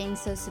 Thanks for being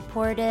so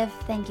supportive.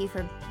 Thank you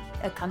for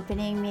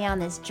accompanying me on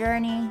this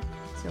journey.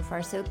 So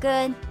far, so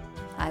good.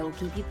 I will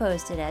keep you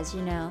posted, as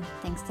you know.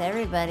 Thanks to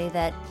everybody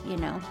that, you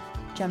know,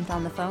 jumped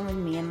on the phone with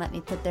me and let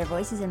me put their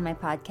voices in my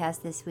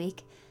podcast this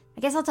week. I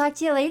guess I'll talk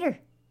to you later.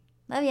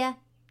 Love ya.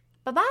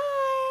 Bye-bye.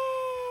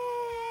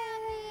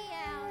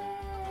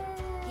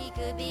 He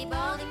could be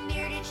balding,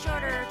 bearded,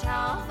 short or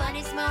tall,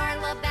 funny,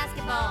 smart, love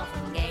basketball,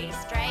 from gay to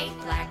straight,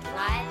 black to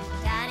white,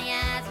 tiny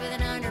eyes with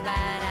an underbite.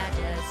 I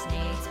just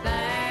need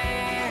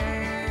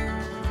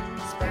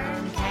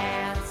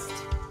Spermcast.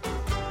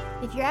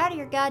 If you're out of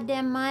your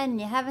goddamn mind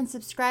and you haven't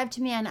subscribed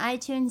to me on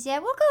iTunes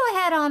yet, well, go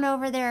ahead on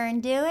over there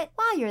and do it.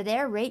 While you're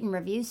there, rate and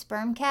review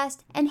Spermcast.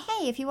 And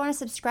hey, if you want to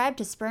subscribe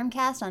to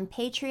Spermcast on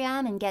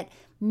Patreon and get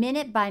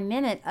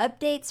minute-by-minute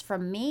updates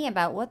from me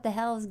about what the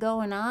hell is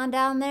going on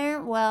down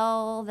there,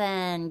 well,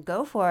 then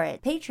go for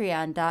it.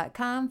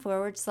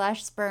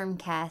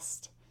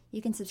 Patreon.com/Spermcast.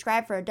 You can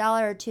subscribe for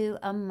 $1 or $2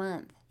 a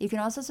month. You can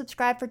also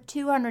subscribe for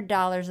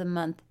 $200 a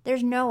month.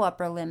 There's no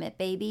upper limit,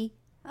 baby.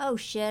 Oh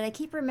shit, I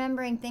keep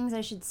remembering things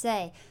I should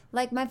say.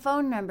 Like my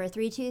phone number,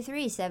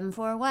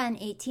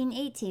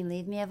 323-741-1818.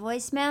 Leave me a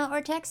voicemail or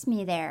text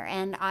me there,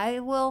 and I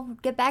will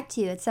get back to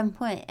you at some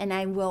point. And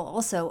I will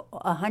also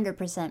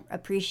 100%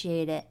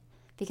 appreciate it,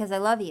 because I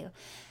love you.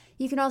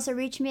 You can also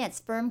reach me at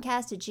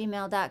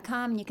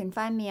spermcast@gmail.com, and you can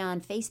find me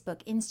on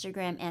Facebook,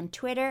 Instagram, and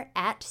Twitter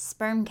at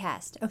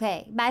Spermcast.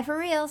 Okay, bye for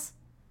reals.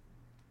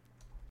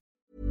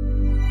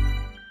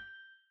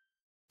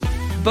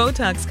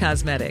 Botox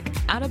Cosmetic,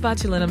 out of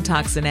botulinum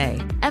toxin A,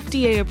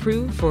 FDA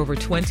approved for over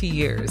 20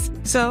 years.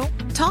 So,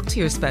 talk to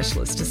your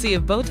specialist to see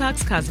if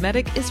Botox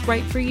Cosmetic is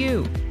right for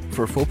you.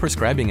 For full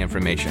prescribing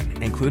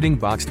information, including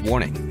boxed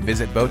warning,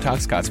 visit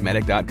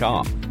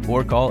BotoxCosmetic.com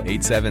or call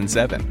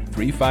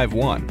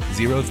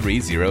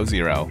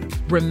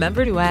 877-351-0300.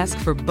 Remember to ask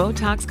for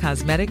Botox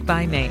Cosmetic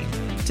by name.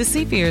 To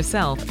see for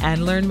yourself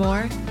and learn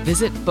more,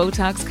 visit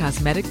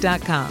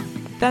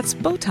BotoxCosmetic.com. That's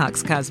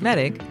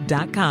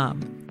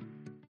BotoxCosmetic.com.